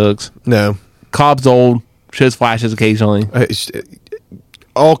trust Cooks. No. Cobb's old. Shows flashes occasionally.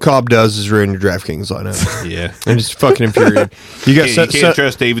 All Cobb does is ruin your DraftKings lineup. Yeah. And it's fucking infuriating. You got You can't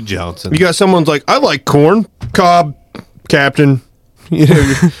trust David Johnson. you got someone's like, I like corn, Cobb, captain.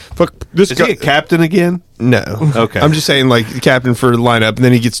 Fuck this Is guy. he a captain again? No. Okay. I'm just saying, like, the captain for the lineup, and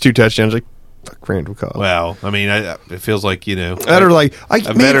then he gets 2 touchdowns. Like, fuck Randall Cobb. Well, I mean, it feels like, That are like,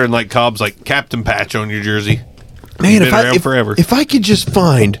 a veteran like Cobb's like Captain Patch on your jersey. Man, He's been around forever. If I could just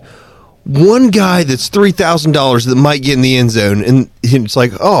find one guy that's $3,000 that might get in the end zone, and it's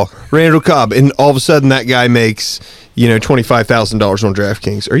like, oh, Randall Cobb, and all of a sudden that guy makes $25,000 on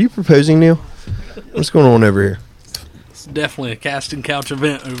DraftKings. Are you proposing, Neil? What's going on over here? It's definitely a casting couch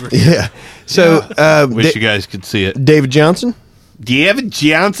event over here. Yeah. So, Wish you guys could see it. David Johnson? David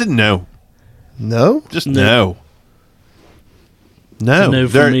Johnson? No. No. Just no. No. No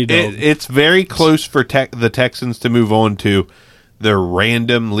for me, dog. It's very close for the Texans to move on to their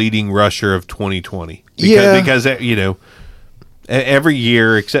random leading rusher of 2020. Because every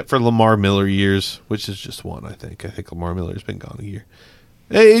year, except for Lamar Miller years, which is just one, I think. I think Lamar Miller's been gone a year.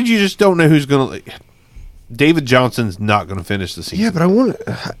 And you just don't know who's going to... David Johnson's not going to finish the season. Yeah, but I want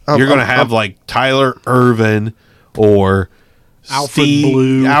to... You're going to have like Tyler Irvin or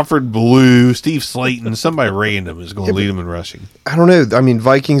Alfred Blue, Steve Slayton, somebody random is going to lead them in rushing. I don't know. I mean,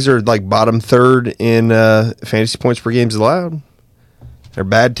 Vikings are like bottom third in fantasy points per games allowed. They're a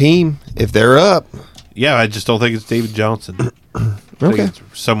bad team. If they're up, Yeah, I just don't think it's David Johnson. I think Okay. it's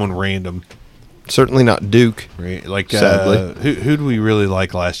someone random. certainly not Duke. Right? Like, Sadly. who do we really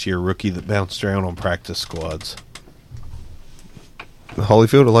like last year? Rookie that bounced around on practice squads.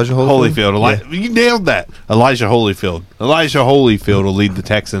 Elijah Holyfield. Yeah. You nailed that. Elijah Holyfield. Elijah Holyfield will lead the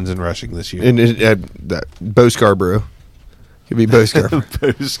Texans in rushing this year. And that Bo Scarborough. Could be Bo Scarborough.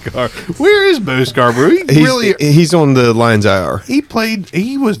 Bo Scarborough. Where is Bo Scarborough? He's on the Lions IR.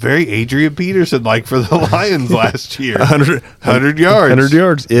 He was very Adrian Peterson like for the Lions last year. 100 yards. 100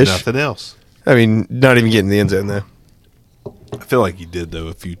 yards-ish. Nothing else. I mean, not even getting the end zone, though. I feel like he did, though,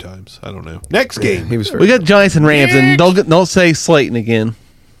 a few times. I don't know. Next game. He was We got Giants and Rams, and don't say Slayton again.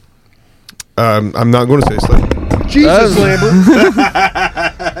 I'm not going to say Slayton. Jesus, Lambert.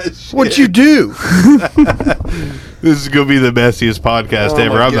 What'd you do? This is going to be the messiest podcast Oh,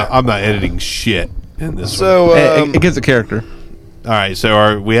 ever. my I'm God. not editing shit in this one. So, it gives a character. All right,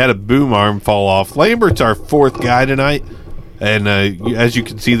 so we had a boom arm fall off. Lambert's our fourth guy tonight, and as you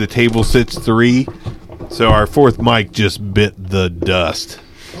can see, the table sits 3. So our fourth mic just bit the dust.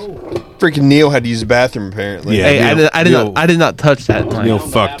 freaking Neil had to use the bathroom, apparently. Yeah. Hey, Neil- I did not touch that. Neil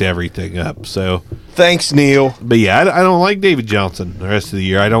fucked everything up. So, Thanks, Neil. but yeah, I don't like David Johnson the rest of the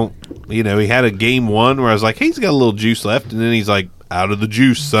year. I don't, he had a game 1 where I was like, hey, he's got a little juice left, and then he's like, out of the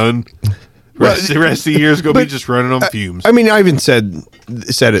juice, son. The rest of the year is going to be just running on fumes. I mean, I even said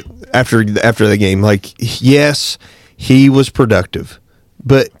it after the game. Like, yes, he was productive,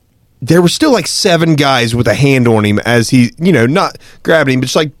 but there were still like 7 guys with a hand on him as he, not grabbing him, but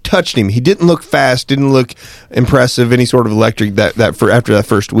just like touched him. He didn't look fast, didn't look impressive, any sort of electric that for after that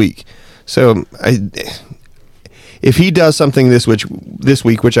first week. So if he does something this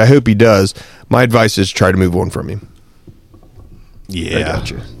week, which I hope he does, my advice is try to move on from him. Yeah. I got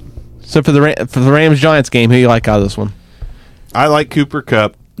you. So for the Rams Giants game, who you like out of this one? I like Cooper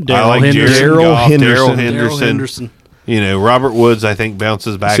Kupp. I Darrell like Henderson. Darrell Henderson. Henderson. Robert Woods, I think,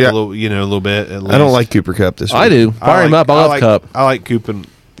 bounces back See, a little bit. At least. I don't like Cooper Kupp this week. I do. Fire him up. I love Cup. I like Coop and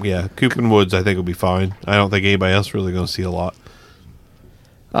Woods. I think will be fine. I don't think anybody else really going to see a lot.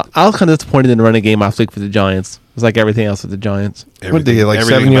 I was kind of disappointed in the running game last week for the Giants. It's like everything else with the Giants. What did they get, like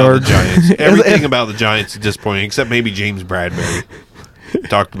everything 7 about yards? The Giants. Everything about the Giants is disappointing, except maybe James Bradbury.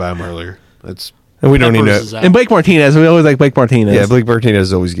 Talked about him earlier. That's And we don't even know. Peppers is out. And Blake Martinez. We always like Blake Martinez. Yeah, Blake Martinez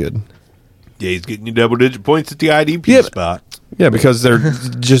is always good. he's getting you double-digit points at the IDP Yep. spot. Yeah, because they're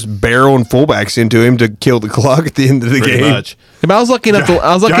just barreling fullbacks into him to kill the clock at the end of the Pretty game. much. I was looking up.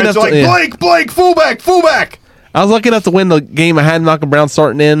 Giants are like, Blake, fullback. I was lucky enough to win the game. I had Malcolm Brown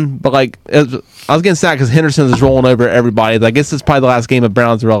starting in, but I was getting sad because Henderson is rolling over everybody. I guess it's probably the last game of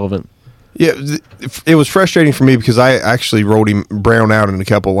Brown's relevant. Yeah, it was frustrating for me because I actually rolled him Brown out in a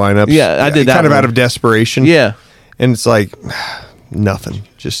couple lineups. Yeah, I did that kind of one. out of desperation. Yeah, and it's like nothing,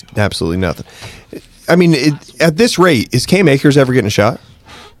 just absolutely nothing. I mean, at this rate, is Cam Akers ever getting a shot?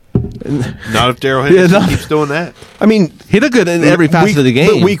 Not if Daryl Henderson keeps doing that. I mean, he looked good in every facet of the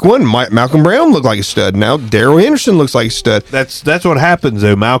game. But week one, Malcolm Brown looked like a stud. Now Daryl Henderson looks like a stud. That's what happens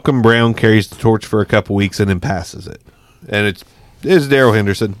though. Malcolm Brown carries the torch for a couple weeks and then passes it, and it's Daryl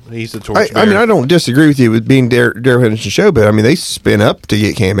Henderson. He's the torch. I mean, I don't disagree with you with being Daryl Henderson's show, but I mean, they spin up to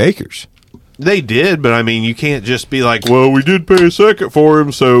get Cam Akers. They did, but I mean, you can't just be like, well, we did pay a second for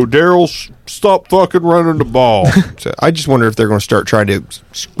him, so Daryl, stop fucking running the ball. So I just wonder if they're going to start trying to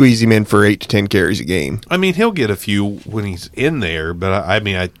squeeze him in for 8 to 10 carries a game. I mean, he'll get a few when he's in there, but I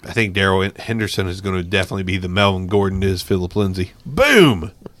think Daryl Henderson is going to definitely be the Melvin Gordon to his Philip Lindsay.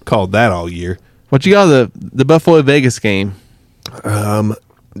 Boom! Called that all year. What you got the Buffalo Vegas game?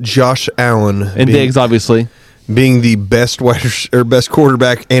 Josh Allen And Diggs, obviously. Being the best best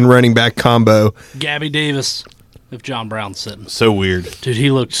quarterback and running back combo. Gabby Davis, if John Brown's sitting. So weird. Dude,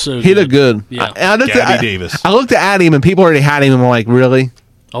 he looked so good. He looked good. Yeah. Gabby Davis. I looked at him, and people already had him, and I'm like, really?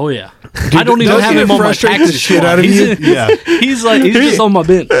 Oh, yeah. I don't even have it him on my frustrate the practice shit squad. out of He's you? Yeah. He's just on my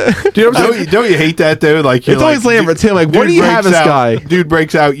bench. Dude, Don't you hate that though? Like It's always Lambert, too. Like, where do you have this guy? Dude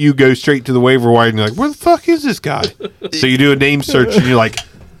breaks out, you go straight to the waiver wire, and you're like, where the fuck is this guy? So you do a name search, and you're like,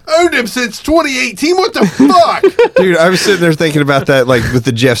 owned him since 2018. What the fuck? Dude, I was sitting there thinking about that, like with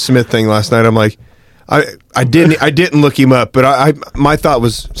the Jeff Smith thing last night. I'm like, I didn't look him up, but my thought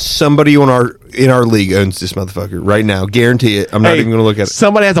was somebody in our league owns this motherfucker right now. Guarantee it. I'm not even going to look at it.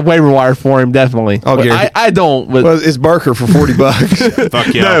 Somebody has a waiver wire for him, definitely. I'll guarantee. I don't. But Well, it's Barker for $40.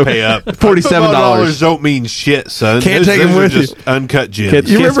 Fuck yeah, I'll pay up. $47 don't mean shit, son. Can't take those them are with you. just uncut gems. can't,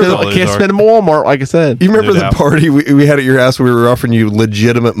 You can't remember spend, those can't are. spend them at Walmart, like I said. You remember No the doubt. party we had at your house where we were offering you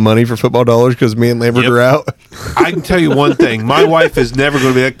legitimate money for football dollars because me and Lambert Yep. were out? I can tell you one thing. My wife is never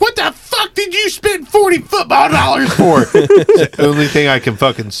going to be like, what the fuck did you spend $40 football dollars for? It's the only thing I can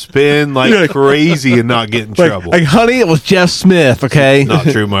fucking spend like crazy and not get in trouble. Like, honey, it was Jeff Smith, okay? Not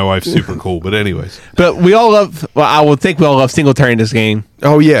true. My wife's super cool. But anyways. But we all love, well, I would think we all love Singletary in this game.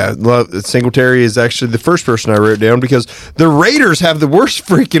 Oh, yeah. Singletary is actually the first person I wrote down because the Raiders have the worst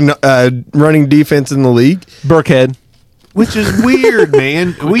freaking running defense in the league. Burkhead. Which is weird,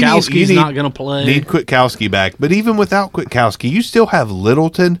 man. Kwiatkowski's not gonna play. Need Kwiatkowski back. But even without Kwiatkowski, you still have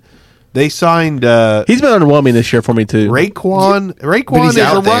Littleton. They signed He's been underwhelming this year for me, too. Raekwon. Raekwon But he's is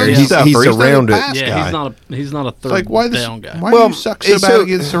out a there. run He's stuffer. around not a it. pass Yeah, guy. he's not a third Like why down guy. Why do you suck so bad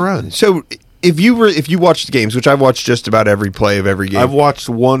against the run? So if you watch the games, which I've watched just about every play of every game, I've watched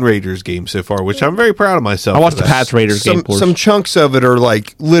one Raiders game so far, which I'm very proud of myself. I watched for the that. Pats Raiders game, of course. some chunks of it are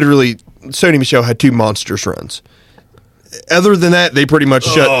like literally Sony Michel had 2 monstrous runs. Other than that, they pretty much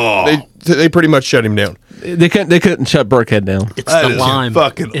they pretty much shut him down. They couldn't shut Burkhead down. It's That the is lime.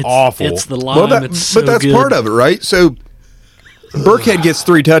 fucking It's, awful. It's the lime. It's so but that's good. part of it, right? So Burkhead gets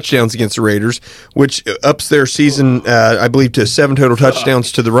 3 touchdowns against the Raiders, which ups their season, I believe, to 7 total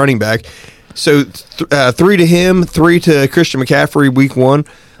touchdowns to the running back. So 3 to him, 3 to Christian McCaffrey week 1.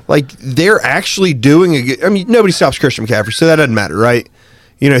 Like, they're actually doing a good... I mean, nobody stops Christian McCaffrey, so that doesn't matter, right?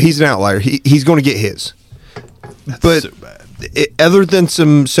 You know, he's an outlier. He's going to get his. But so bad. Other than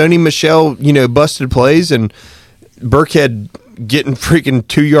some Sony Michel, busted plays and Burkhead getting freaking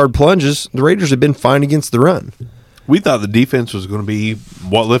 2-yard plunges, the Raiders have been fine against the run. We thought the defense was going to be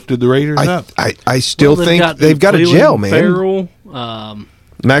what lifted the Raiders up. I still Well, think they've got a Cleveland gel, man. Farrell,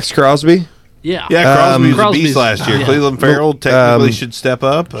 Max Crosby. yeah. Yeah, Crosby was a Crosby's- beast last year. yeah. Cleveland Farrell technically should step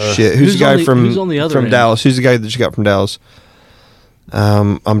up. Shit, who's the guy who's on the other from end? Dallas? Who's the guy that you got from Dallas?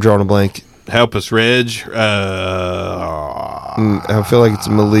 I'm drawing a blank. Help us, Reg. I feel like it's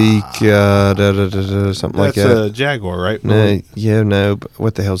Malik, something like That's that. a Jaguar, right? No. But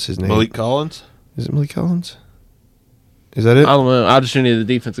what the hell's his name? Malik Collins. Is it Malik Collins? Is that it? I don't know. I just need the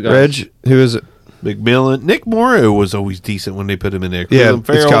defensive guy. Reg, who is it? McMillan. Nick Morrow was always decent when they put him in there. Yeah, Cleveland it's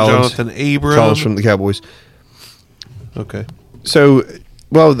Farrell, Collins. Jonathan Abram. Collins from the Cowboys. Okay. So,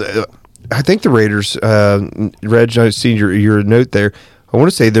 I think the Raiders, Reg, I see your note there. I want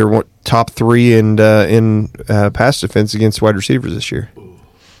to say they're top 3 in pass defense against wide receivers this year.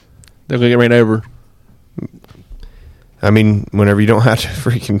 They're going to get ran over. I mean, whenever you don't have to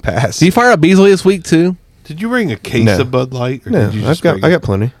freaking pass. Did you fire up Beasley this week, too? Did you bring a case No. of Bud Light? Or No, did you I just bring got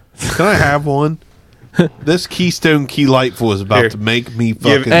plenty. Can I have one? This Keystone Key Lightful is about Here. to make me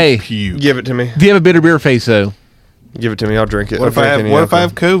fucking Hey. puke. Give it to me. Do you have a bitter beer face, though? Give it to me. I'll drink it. What if I have? What if I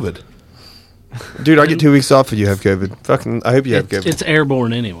have COVID? Dude, I get 2 weeks off if you have COVID. Fucking, I hope you have COVID. It's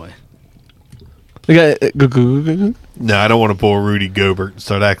airborne anyway. We got No, I don't want to pull Rudy Gobert and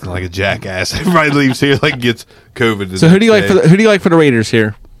start acting like a jackass. Everybody leaves here like gets COVID. the So who next do you like day. for who do you like for the Raiders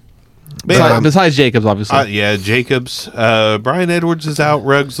here? Besides Jacobs, obviously. Yeah, Jacobs. Brian Edwards is out.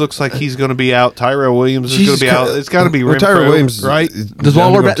 Ruggs looks like he's going to be out. Tyrell Williams is going Jesus to be out. Christ. It's got to be Well, Renfro, Tyrell Williams, right? Does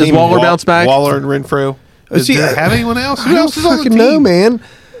Waller bounce back? Waller and Renfro. Does See, it have anyone else? I Who don't else is on the fucking team? know, man.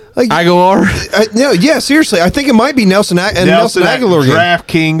 Like, Aguilar. no, yeah, seriously. I think it might be Nelson Aguilar again.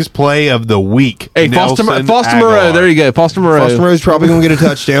 DraftKings play of the week. Hey, Foster Moreau. There you go. Foster Moreau. Foster Moreau's probably going to get a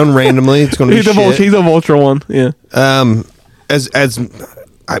touchdown randomly. It's going to be He's a vulture. shit. He's a vulture one. Yeah.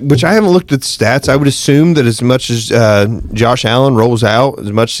 Which I haven't looked at the stats. I would assume that as much as Josh Allen rolls out,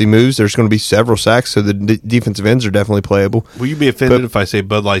 as much as he moves, there's going to be several sacks. So the defensive ends are definitely playable. Will you be offended if I say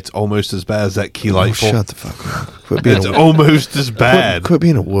Bud Light's almost as bad as that Key Light? Shut the fuck up. Quit being It's a almost as bad. Quit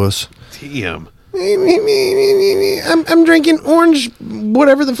being a wuss. Damn. I'm drinking orange,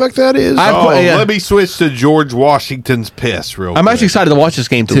 whatever the fuck that is. Yeah. Let me switch to George Washington's piss real I'm quick. actually excited to watch this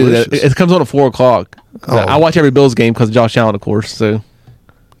game too. Delicious. It comes on at 4:00. Oh. I watch every Bills game because of Josh Allen, of course.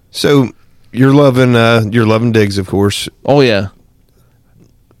 So, You're loving Diggs, of course. oh yeah,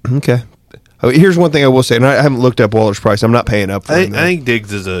 Okay. Oh, here's one thing I will say, and I haven't looked up Waller's price. I'm not paying up for I him. think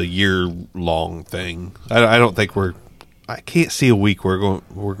Diggs is a year-long thing. I don't think I can't see a week where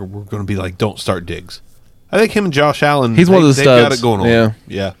we're going to be like, don't start Diggs. I think him and Josh Allen, He's one of the they've got studs. it going on. Yeah.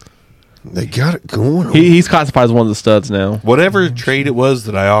 Yeah. They got it going on. he's classified as one of the studs now. Whatever trade it was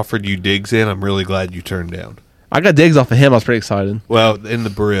that I offered you Diggs in, I'm really glad you turned down. I got Diggs off of him. I was pretty excited. Well, in the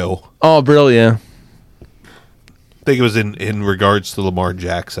Brill. Oh, brilliant! I think it was in regards to Lamar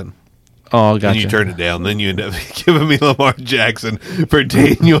Jackson. Oh, And gotcha. you turned it down. Then you end up giving me Lamar Jackson for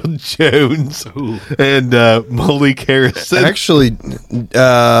Daniel Jones and Malik Harrison. Actually,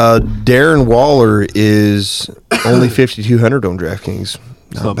 Darren Waller is only 5,200 on DraftKings.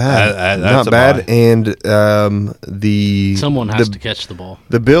 Not So, bad. that's Not a bad. buy. And Someone has to catch the ball.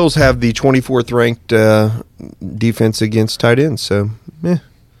 the Bills have the 24th ranked defense against tight ends. So, yeah,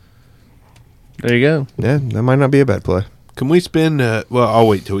 There you go. that might not be a bad play. Can we spend? Well, I'll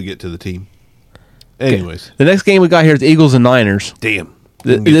wait till we get to the team. Anyways, The next game we got here is Eagles and Niners. damn.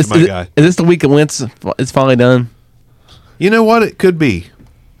 Didn't get to my guy. Is this the week it Wentz is finally done? You know what? It could be.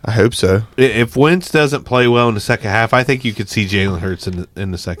 I hope so. If Wentz doesn't play well in the second half, I think you could see Jalen Hurts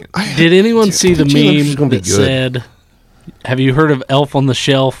in the second. Did anyone see the Jalen Hurts is gonna meme be that good. said, "Have you heard of Elf on the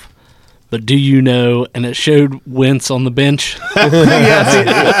Shelf? But do you know?" And it showed Wentz on the bench.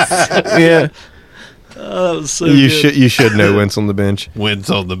 Yeah. That was so You good. should know Wentz on the bench. Wentz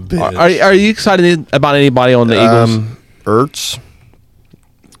on the bench. Are you excited about anybody on the Eagles? Ertz.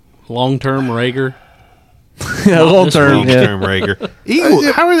 Long-term Rager. Yeah, long this term. Yeah. Long-term Rager. Eagles,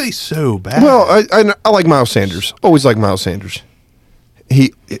 how are they so bad? Well, I like Miles Sanders. Always like Miles Sanders.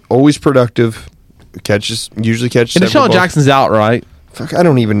 He always productive. Usually catches. And several Deshaun balls. Jackson's out, right? Fuck, I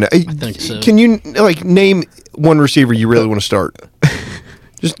don't even know. I think so. Can you name one receiver you really want to start?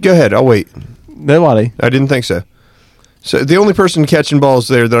 Just go ahead. I'll wait. Nobody. I didn't think so. So the only person catching balls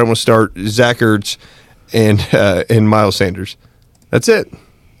there that I want to start is Zach Ertz and Miles Sanders. That's it.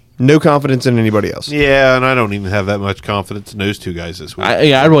 No confidence in anybody else. yeah, and I don't even have that much confidence in those two guys this week.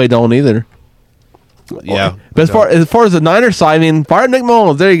 I really don't either. yeah, But as far as the Niners side, I mean, fire Nick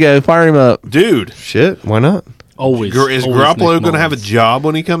Mullins. There you go. Fire him up. dude, Shit, why not? Always. is always Garoppolo Nick going to have a Mullins. job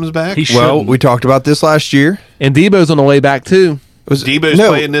when he comes back? He Well, shouldn't. we talked about this last year. And Debo's on the way back too. Was Debo's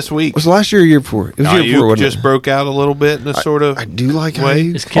playing this week. Was it last year or year before? It was year before, Ayuk wasn't just it? broke out a little bit in a sort of I do like way.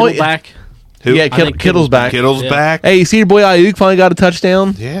 Ayuk. Is Kittle yeah. back? Who? Yeah, I think Kittle's back. Kittle's Yeah. back. Hey, you see your boy Ayuk finally got a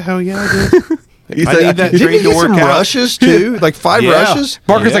touchdown? Yeah, hell yeah, I did. He I said- need that Didn't trade he to get work some out. rushes too? Like 5 Yeah. rushes?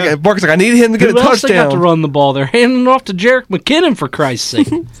 Barker's Yeah. like, I need him to get Who a else they got to touchdown. run the ball? They're handing it off to Jerick McKinnon, for Christ's sake.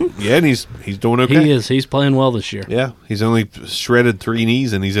 Yeah, and he's doing okay. He is. He's playing well this year. Yeah, he's only shredded 3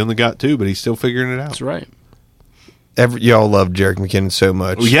 knees, and he's only got 2, but he's still figuring it out. That's right. Y'all love Jerick McKinnon so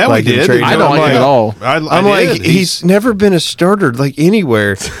much. Well, yeah, we in did. trade- I don't I'm like him at all. I'm like, he's never been a starter like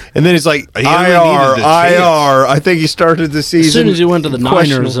anywhere. And then he's like, He only needed IR, the chance. IR. I think he started the season. As soon as he went to the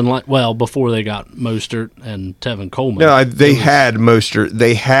questionable. Niners, and before they got Mostert and Tevin Coleman. No, they had Mostert.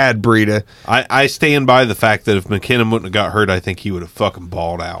 They had Breida. I stand by the fact that if McKinnon wouldn't have got hurt, I think he would have fucking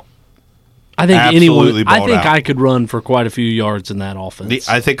balled out. I think absolutely anyone. I balled think out. I could run for quite a few yards in that offense.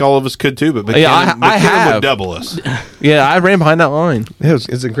 I think all of us could too, but McKinnon, Yeah, I McKinnon have. would double us. Yeah, I ran behind that line.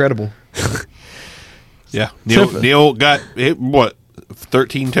 It's incredible. Yeah, Neil got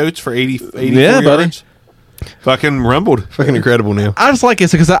 13 totes for 84 Yeah, buddy. yards. fucking rumbled. Fucking incredible, Neil. I just like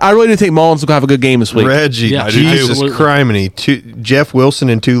it because I really do think Mullins will have a good game this week. Reggie, Yeah, I do too. Jesus criminy. Jeff Wilson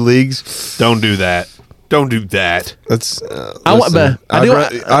in 2 leagues. Don't do that. Don't do that. That's. I want- listen, but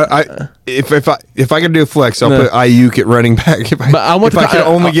I if I could do a flex, I'll No. put Ayuk at running back. If But I want if I to- could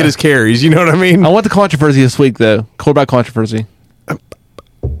only get his carries, you know what I mean? I want the controversy this week, though. Quarterback controversy.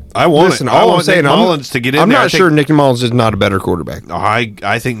 I want Listen, it. I all I'm want saying, Nick Mullins to get in I'm there. not I think- sure Nick Mullins is not a better quarterback.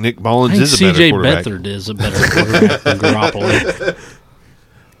 I think Nick I Mullins think is a better C.J. quarterback. Beathard is a better quarterback than Garoppolo.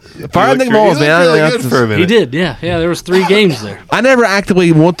 Fire Nick Mullins, He man. looked I really think good for a minute. He did, yeah. There was 3 games there. I never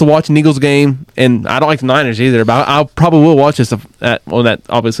actively want to watch an Eagles game, and I don't like the Niners either. But I probably will watch this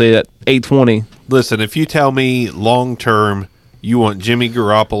obviously at 8:20. Listen, if you tell me long term you want Jimmy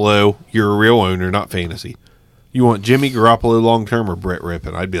Garoppolo, you're a real owner, not fantasy. You want Jimmy Garoppolo long term or Brett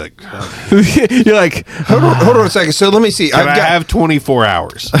Rippon? I'd be like, You're like, Hold on a second. So let me see. I have 24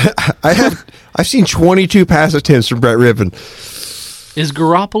 hours. I've seen 22 pass attempts from Brett Rippon. Is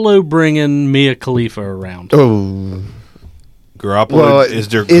Garoppolo bringing Mia Khalifa around? Oh, Garoppolo is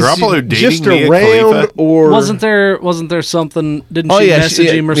there Garoppolo dating just Mia around Khalifa? or Wasn't there something? Didn't oh she yeah, message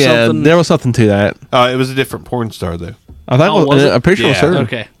him or something? there was something to that. It was a different porn star though. I thought Oh, was it? I'm pretty sure Yeah. it was her.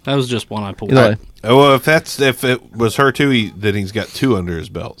 Okay, that was just one I pulled. Either way. Oh, well, if it was her too, then he's got 2 under his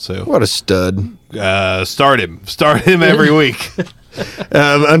belt. So what a stud. start him every week.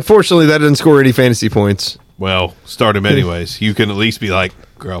 Unfortunately, that didn't score any fantasy points. Well, start him anyways. You can at least be like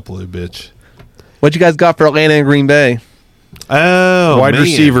Garoppolo, bitch. What you guys got for Atlanta and Green Bay? Oh, Wide man.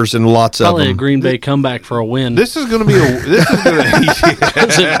 receivers and lots of Probably a them. Green Bay comeback for a win. This is going to be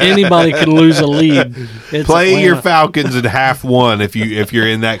Because if anybody can lose a lead, it's play Atlanta. your Falcons at half one if you're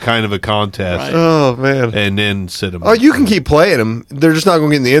in that kind of a contest, Right. Oh man. and then sit them. Oh, you can keep playing them. They're just not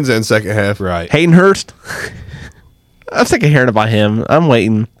going to get in the end zone second half. right. Hayden Hurst. I'm sick of hearing about him. I'm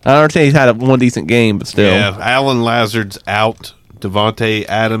waiting. I understand he's had one decent game, but still. Yeah, Alan Lazard's out. Devontae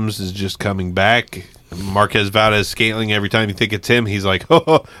Adams is just coming back. Marquez Valdez-Scantling, every time you think it's him, he's like,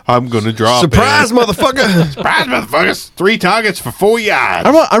 oh, I'm going to drop. Surprise, man. motherfucker! Surprise, motherfuckers. 3 targets for 4 yards.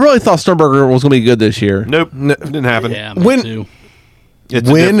 I really thought Sternberger was going to be good this year. Nope. Didn't happen. Yeah, me When- too. It's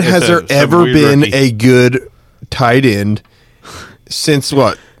a When diff- has it's there some ever weird been rookie. a good tight end since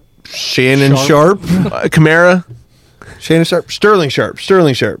what? Shannon Sharp? Kamara, Shannon Sharp? Sterling Sharp.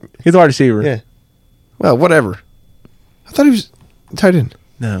 he's a wide receiver. Yeah. Well, whatever. I thought he was tight end.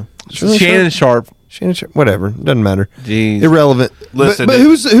 No. Really Shannon Sharp. Shannon Sharp. Whatever. Doesn't matter. Jeez. Irrelevant. Listen, but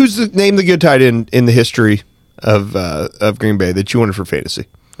who's the name the good tight end in the history of Green Bay that you wanted for fantasy?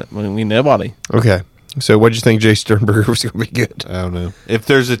 We nobody. Okay. So what'd you think Jay Sternberger was going to be good? I don't know. If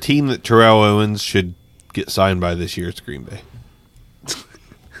there's a team that Terrell Owens should get signed by this year, it's Green Bay.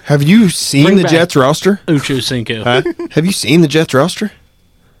 Have you seen Bring the back- Jets roster? Ucho Cinco. Have you seen the Jets roster?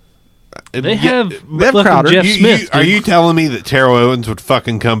 They have Crowder. fucking Jeff You- Smith. are dude. you telling me that Terrell Owens would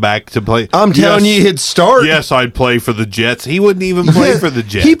fucking come back to play? I'm telling Yes. you, he'd start. Yes, I'd play for the Jets. He wouldn't even play Yeah, for the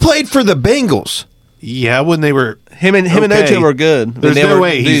Jets. He played for the Bengals. Yeah, when they were Him and okay. Ocho were good. There's They no were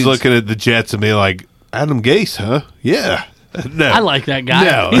way he's dudes. looking at the Jets and being like, Adam Gase, huh? Yeah. No. I like that guy.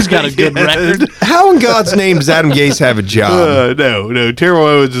 No. He's got a good Yeah. record. How in God's name does Adam Gase have a job? No. Terrell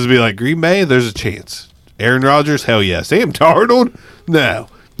Owens just be like, Green Bay, there's a chance. Aaron Rodgers, hell yeah. Sam Darnold? No.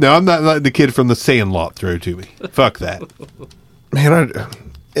 No, I'm not letting the kid from the Sandlot throw to me. Fuck that. Man,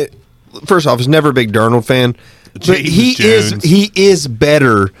 first off, I was never a big Darnold fan, but James Jones. he is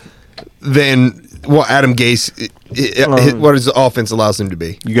better than what Adam Gase what his offense allows him to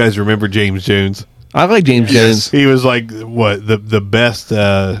be. You guys remember James Jones? I like James Jones. He was like, what, the best,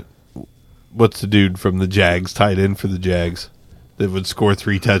 what's the dude from the Jags, tight end for the Jags, that would score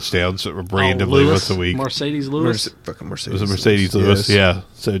 3 touchdowns randomly Lewis, once a week? Mercedes Lewis. Fucking It Mercedes. was a Mercedes Lewis, Yes. yeah.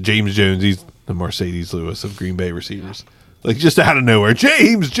 So James Jones, he's the Mercedes Lewis of Green Bay receivers. Like, just out of nowhere.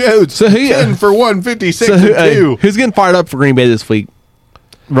 James Jones, So who- 10 for 156 So and 2. who's getting fired up for Green Bay this week?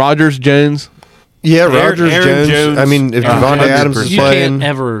 Rodgers, Jones. Yeah, Aaron Rodgers, Jones. I mean, if Aaron Devontae Jones. Adams is You playing, can't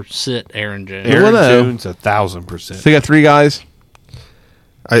ever sit Aaron Jones. Aaron Well, no. Jones, 1,000%. So they got 3 guys.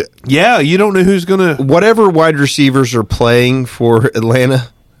 Yeah, you don't know who's going to. whatever wide receivers are playing for Atlanta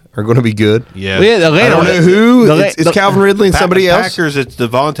are going to be good. Yeah. Well, yeah, I don't know who. It's Calvin Ridley and somebody else. Packers, it's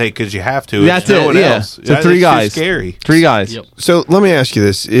Devontae because you have to. That's It's no it, one yeah. else. So That- 3 it's too guys. scary. 3 guys. Yep. So let me ask you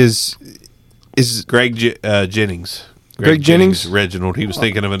this: Is Greg Jennings. Greg Jennings? Reginald. He was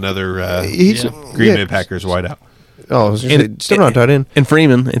thinking of another he's Green Bay Packers wideout. Oh, I was gonna say, still not tight end. And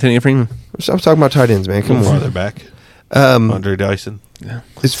Freeman, Antonio Freeman. I'm talking about tight ends, man. Come on. Farther back. Andre Dyson.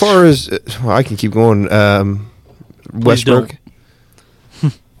 As far as well, I can keep going. Westbrook.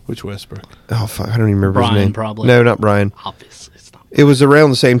 Which Westbrook? Oh fuck, I don't even remember his Brian, name. probably. No, not Brian. Obviously, it's not. It was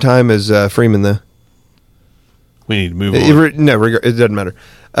around the same time as Freeman, though. We need to move on. It doesn't matter.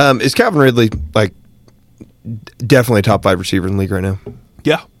 Is Calvin Ridley like definitely a top 5 receiver in the league right now?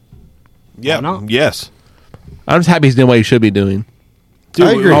 Yeah. Yeah. Why not? Yes. I'm just happy he's doing what he should be doing. Dude,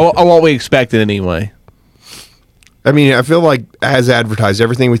 I agree. Or what we expected anyway. I mean, I feel like as advertised,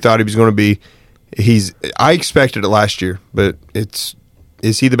 everything we thought he was going to be, I expected it last year, but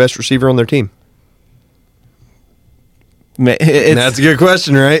is he the best receiver on their team? That's a good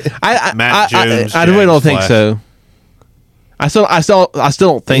question, right? Matt Jones, I really don't think Jags so. I still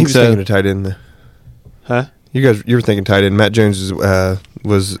don't think He was so. thinking of tight end. Huh? You were thinking tight end. Matt Jones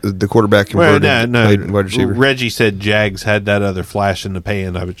was the quarterback converted, played wide receiver. Reggie said Jags had that other flash in the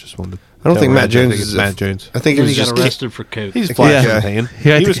pan. I was just wondering. I don't think Matt Jones is Matt Jones. I think it Then was he got just arrested for coke. He's flash in Yeah. the pan.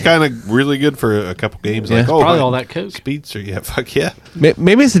 Yeah, I He was think- kind of really good for a couple games. Yeah. Like, Probably my all that coke. speedster. Yeah, fuck yeah.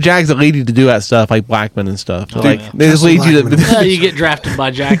 Maybe it's the Jags that lead you to do that stuff, like Blackman and stuff. Oh, like yeah. they just lead you Blackman. to. Yeah, you get drafted by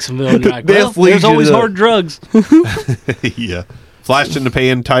Jacksonville, and you're like, They well, just lead there's you always to- hard drugs. Yeah, flashed in the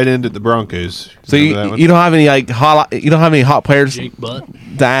pan, tight end at the Broncos. So Remember that one? you don't have any hot players Jake Butt.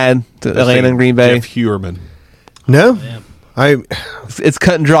 to add to Atlanta and Green Bay. Jeff Heuerman. no. Yeah. It's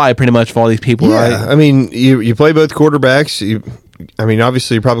cut and dry pretty much for all these people, Yeah, right? I mean, you play both quarterbacks.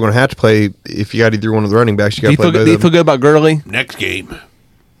 Obviously, you're probably going to have to play if you got either one of the running backs. You got Do to play both you of feel them. good about Gurley? Next game.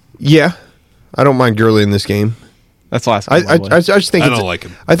 Yeah, I don't mind Gurley in this game. That's the last. I game, by the way. just think I it's don't like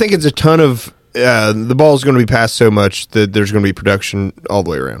him. I think it's a ton of the ball's going to be passed so much that there's going to be production all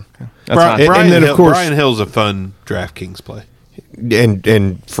the way around, That's fine. and then, of course- Brian Hill's a fun DraftKings play.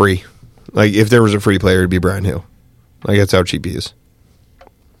 and free. Like if there was a free player, it'd be Brian Hill. Like that's how cheap he is.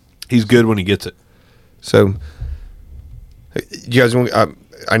 He's good when he gets it. So, you guys,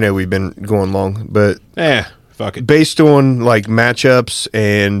 I know we've been going long, but Fuck it. based on like matchups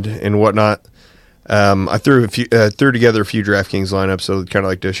and whatnot, I threw together a few DraftKings lineups, so I'd kind of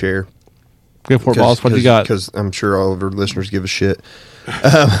like to share. Good for balls. What you got? Because I'm sure all of our listeners give a shit.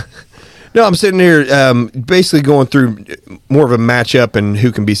 No, I'm sitting here basically going through more of a matchup and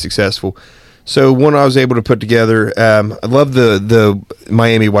who can be successful. So one I was able to put together. I love the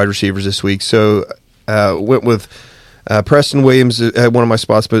Miami wide receivers this week. So went with Preston Williams at one of my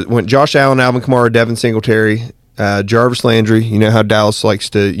spots, but went Josh Allen, Alvin Kamara, Devin Singletary, Jarvis Landry. You know how Dallas likes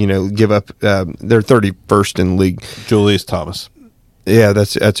to give up. They're 31st in the league. Julius Thomas. Yeah,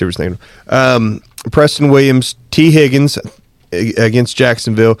 that's who I was thinking of. Preston Williams, T. Higgins against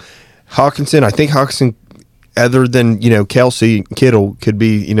Jacksonville. Hawkinson, I think Hawkinson, other than Kelsey, Kittle could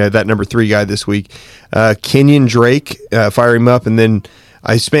be that number 3 guy this week. Kenyon Drake, fire him up, and then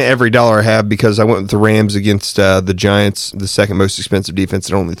I spent every dollar I have because I went with the Rams against the Giants, the second most expensive defense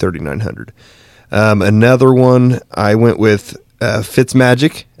at only $3,900. Another one I went with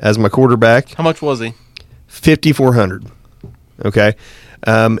Fitzmagic as my quarterback. How much was he? $5,400. Okay.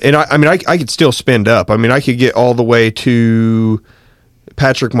 And I could still spend up. I mean, I could get all the way to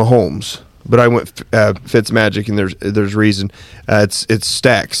Patrick Mahomes, but I went Fitzmagic, and there's reason. It's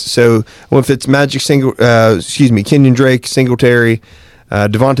stacks. So I went Fitzmagic, Kenyon Drake, Singletary,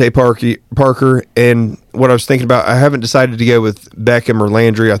 Devontae Parker, and what I was thinking about, I haven't decided to go with Beckham or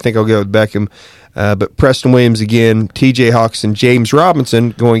Landry. I think I'll go with Beckham. But Preston Williams again, T.J. Hawkinson, James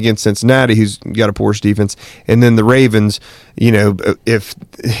Robinson going against Cincinnati, who's got a porous defense, and then the Ravens. If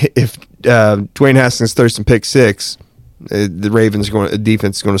Dwayne Haskins throws some pick six, the Ravens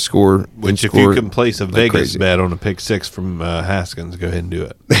defense is going to score. Which, if you can place a Vegas bet on a pick 6 from Haskins, go ahead and do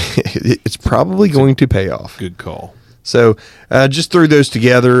it. It's probably going to pay off. Good call. So just threw those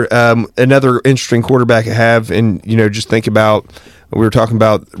together. Another interesting quarterback I have, and just think about. We were talking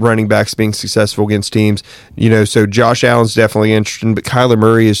about running backs being successful against teams. So Josh Allen's definitely interesting, but Kyler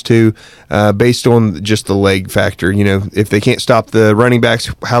Murray is too, based on just the leg factor. If they can't stop the running backs,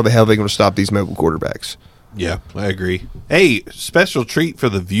 how the hell are they going to stop these mobile quarterbacks? Yeah, I agree. Hey, special treat for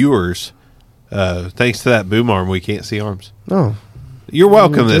the viewers. Thanks to that boom arm, we can't see arms. Oh, You're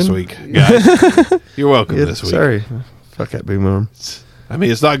welcome this week, guys. You're welcome this week. Sorry. Fuck that boom arm. I mean,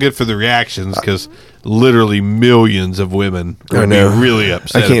 it's not good for the reactions because literally millions of women I would be know. really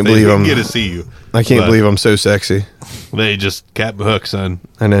upset. I can't if they believe didn't I'm- get to see you. I can't But believe I'm so sexy. They just cap the hook, son.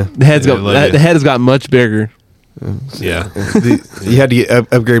 I know. The head has got much bigger. Yeah, You had to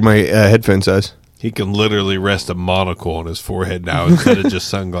upgrade my headphone size. he can literally rest a monocle on his forehead now instead of just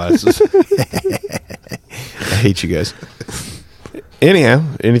sunglasses. I hate you guys. Anyhow,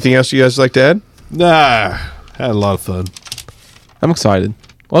 anything else you guys like to add? Nah, had a lot of fun. I'm excited.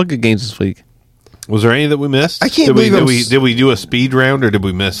 A lot of good games this week. Was there any that we missed? I can't did believe did we do a speed round or did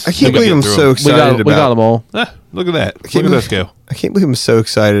we miss? I can't Did we believe get I'm through so them? excited We got about. them all. Ah, look at that. Look can't at us believe- go. I can't believe I'm so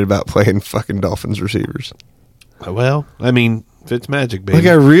excited about playing fucking Dolphins receivers. Well, I mean, Fitzmagic, baby. Like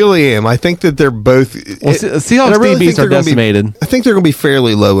I really am. I think that they're both. Well, Seahawks DBs are decimated. I think they're going to be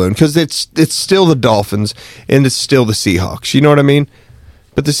fairly low owned because it's still the Dolphins and it's still the Seahawks. You know what I mean?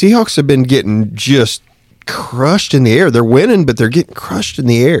 But the Seahawks have been getting just crushed in the air. They're winning, but they're getting crushed in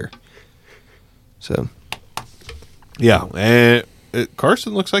the air. So, yeah, and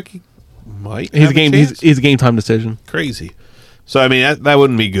Carson looks like he might. He's have a chance. He's a game time decision. Crazy. So I mean that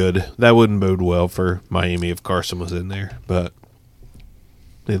wouldn't be good. That wouldn't bode well for Miami if Carson was in there. But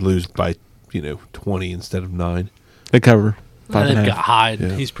they'd lose by 20 instead of 9. They cover. They've got Hyde.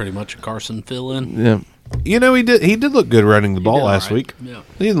 Yeah. He's pretty much a Carson fill-in. Yeah. He did look good running the ball did last all right. week. Yeah.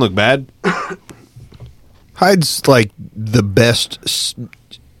 He didn't look bad. Hyde's like the best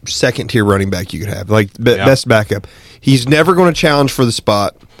second tier running back you could have, like best backup. He's never going to challenge for the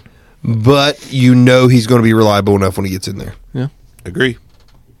spot, but he's going to be reliable enough when he gets in there. Yeah. Agree.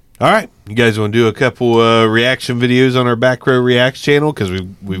 All right, you guys want to do a couple reaction videos on our Back Row Reacts channel because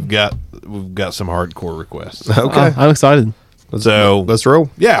we've got some hardcore requests. Okay, I'm excited. Let's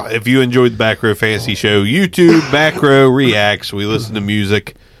roll. Yeah, if you enjoyed the Back Row Fantasy Show, YouTube Back Row Reacts. We listen to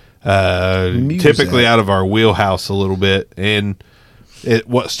music, typically out of our wheelhouse a little bit, and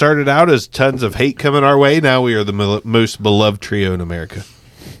what started out as tons of hate coming our way, now we are the most beloved trio in America.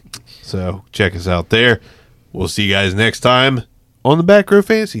 So check us out there. We'll see you guys next time on the Back Row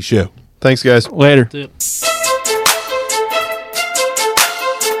Fantasy Show. Thanks, guys. Later. Yep.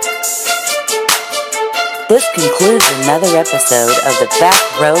 This concludes another episode of the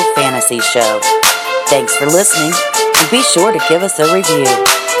Back Row Fantasy Show. Thanks for listening, and be sure to give us a review.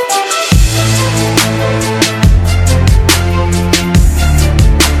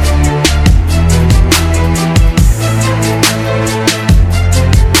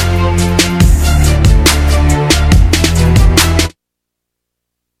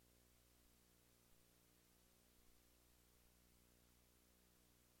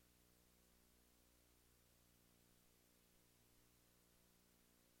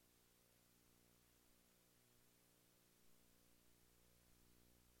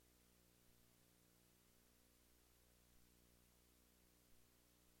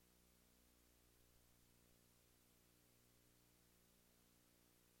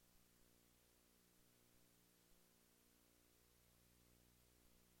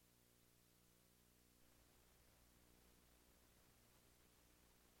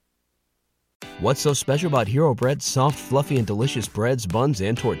 What's so special about Hero Bread's soft, fluffy, and delicious breads, buns,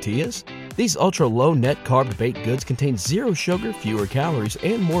 and tortillas? These ultra-low net-carb baked goods contain zero sugar, fewer calories,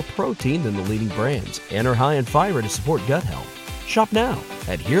 and more protein than the leading brands, and are high in fiber to support gut health. Shop now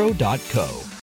at Hero.co.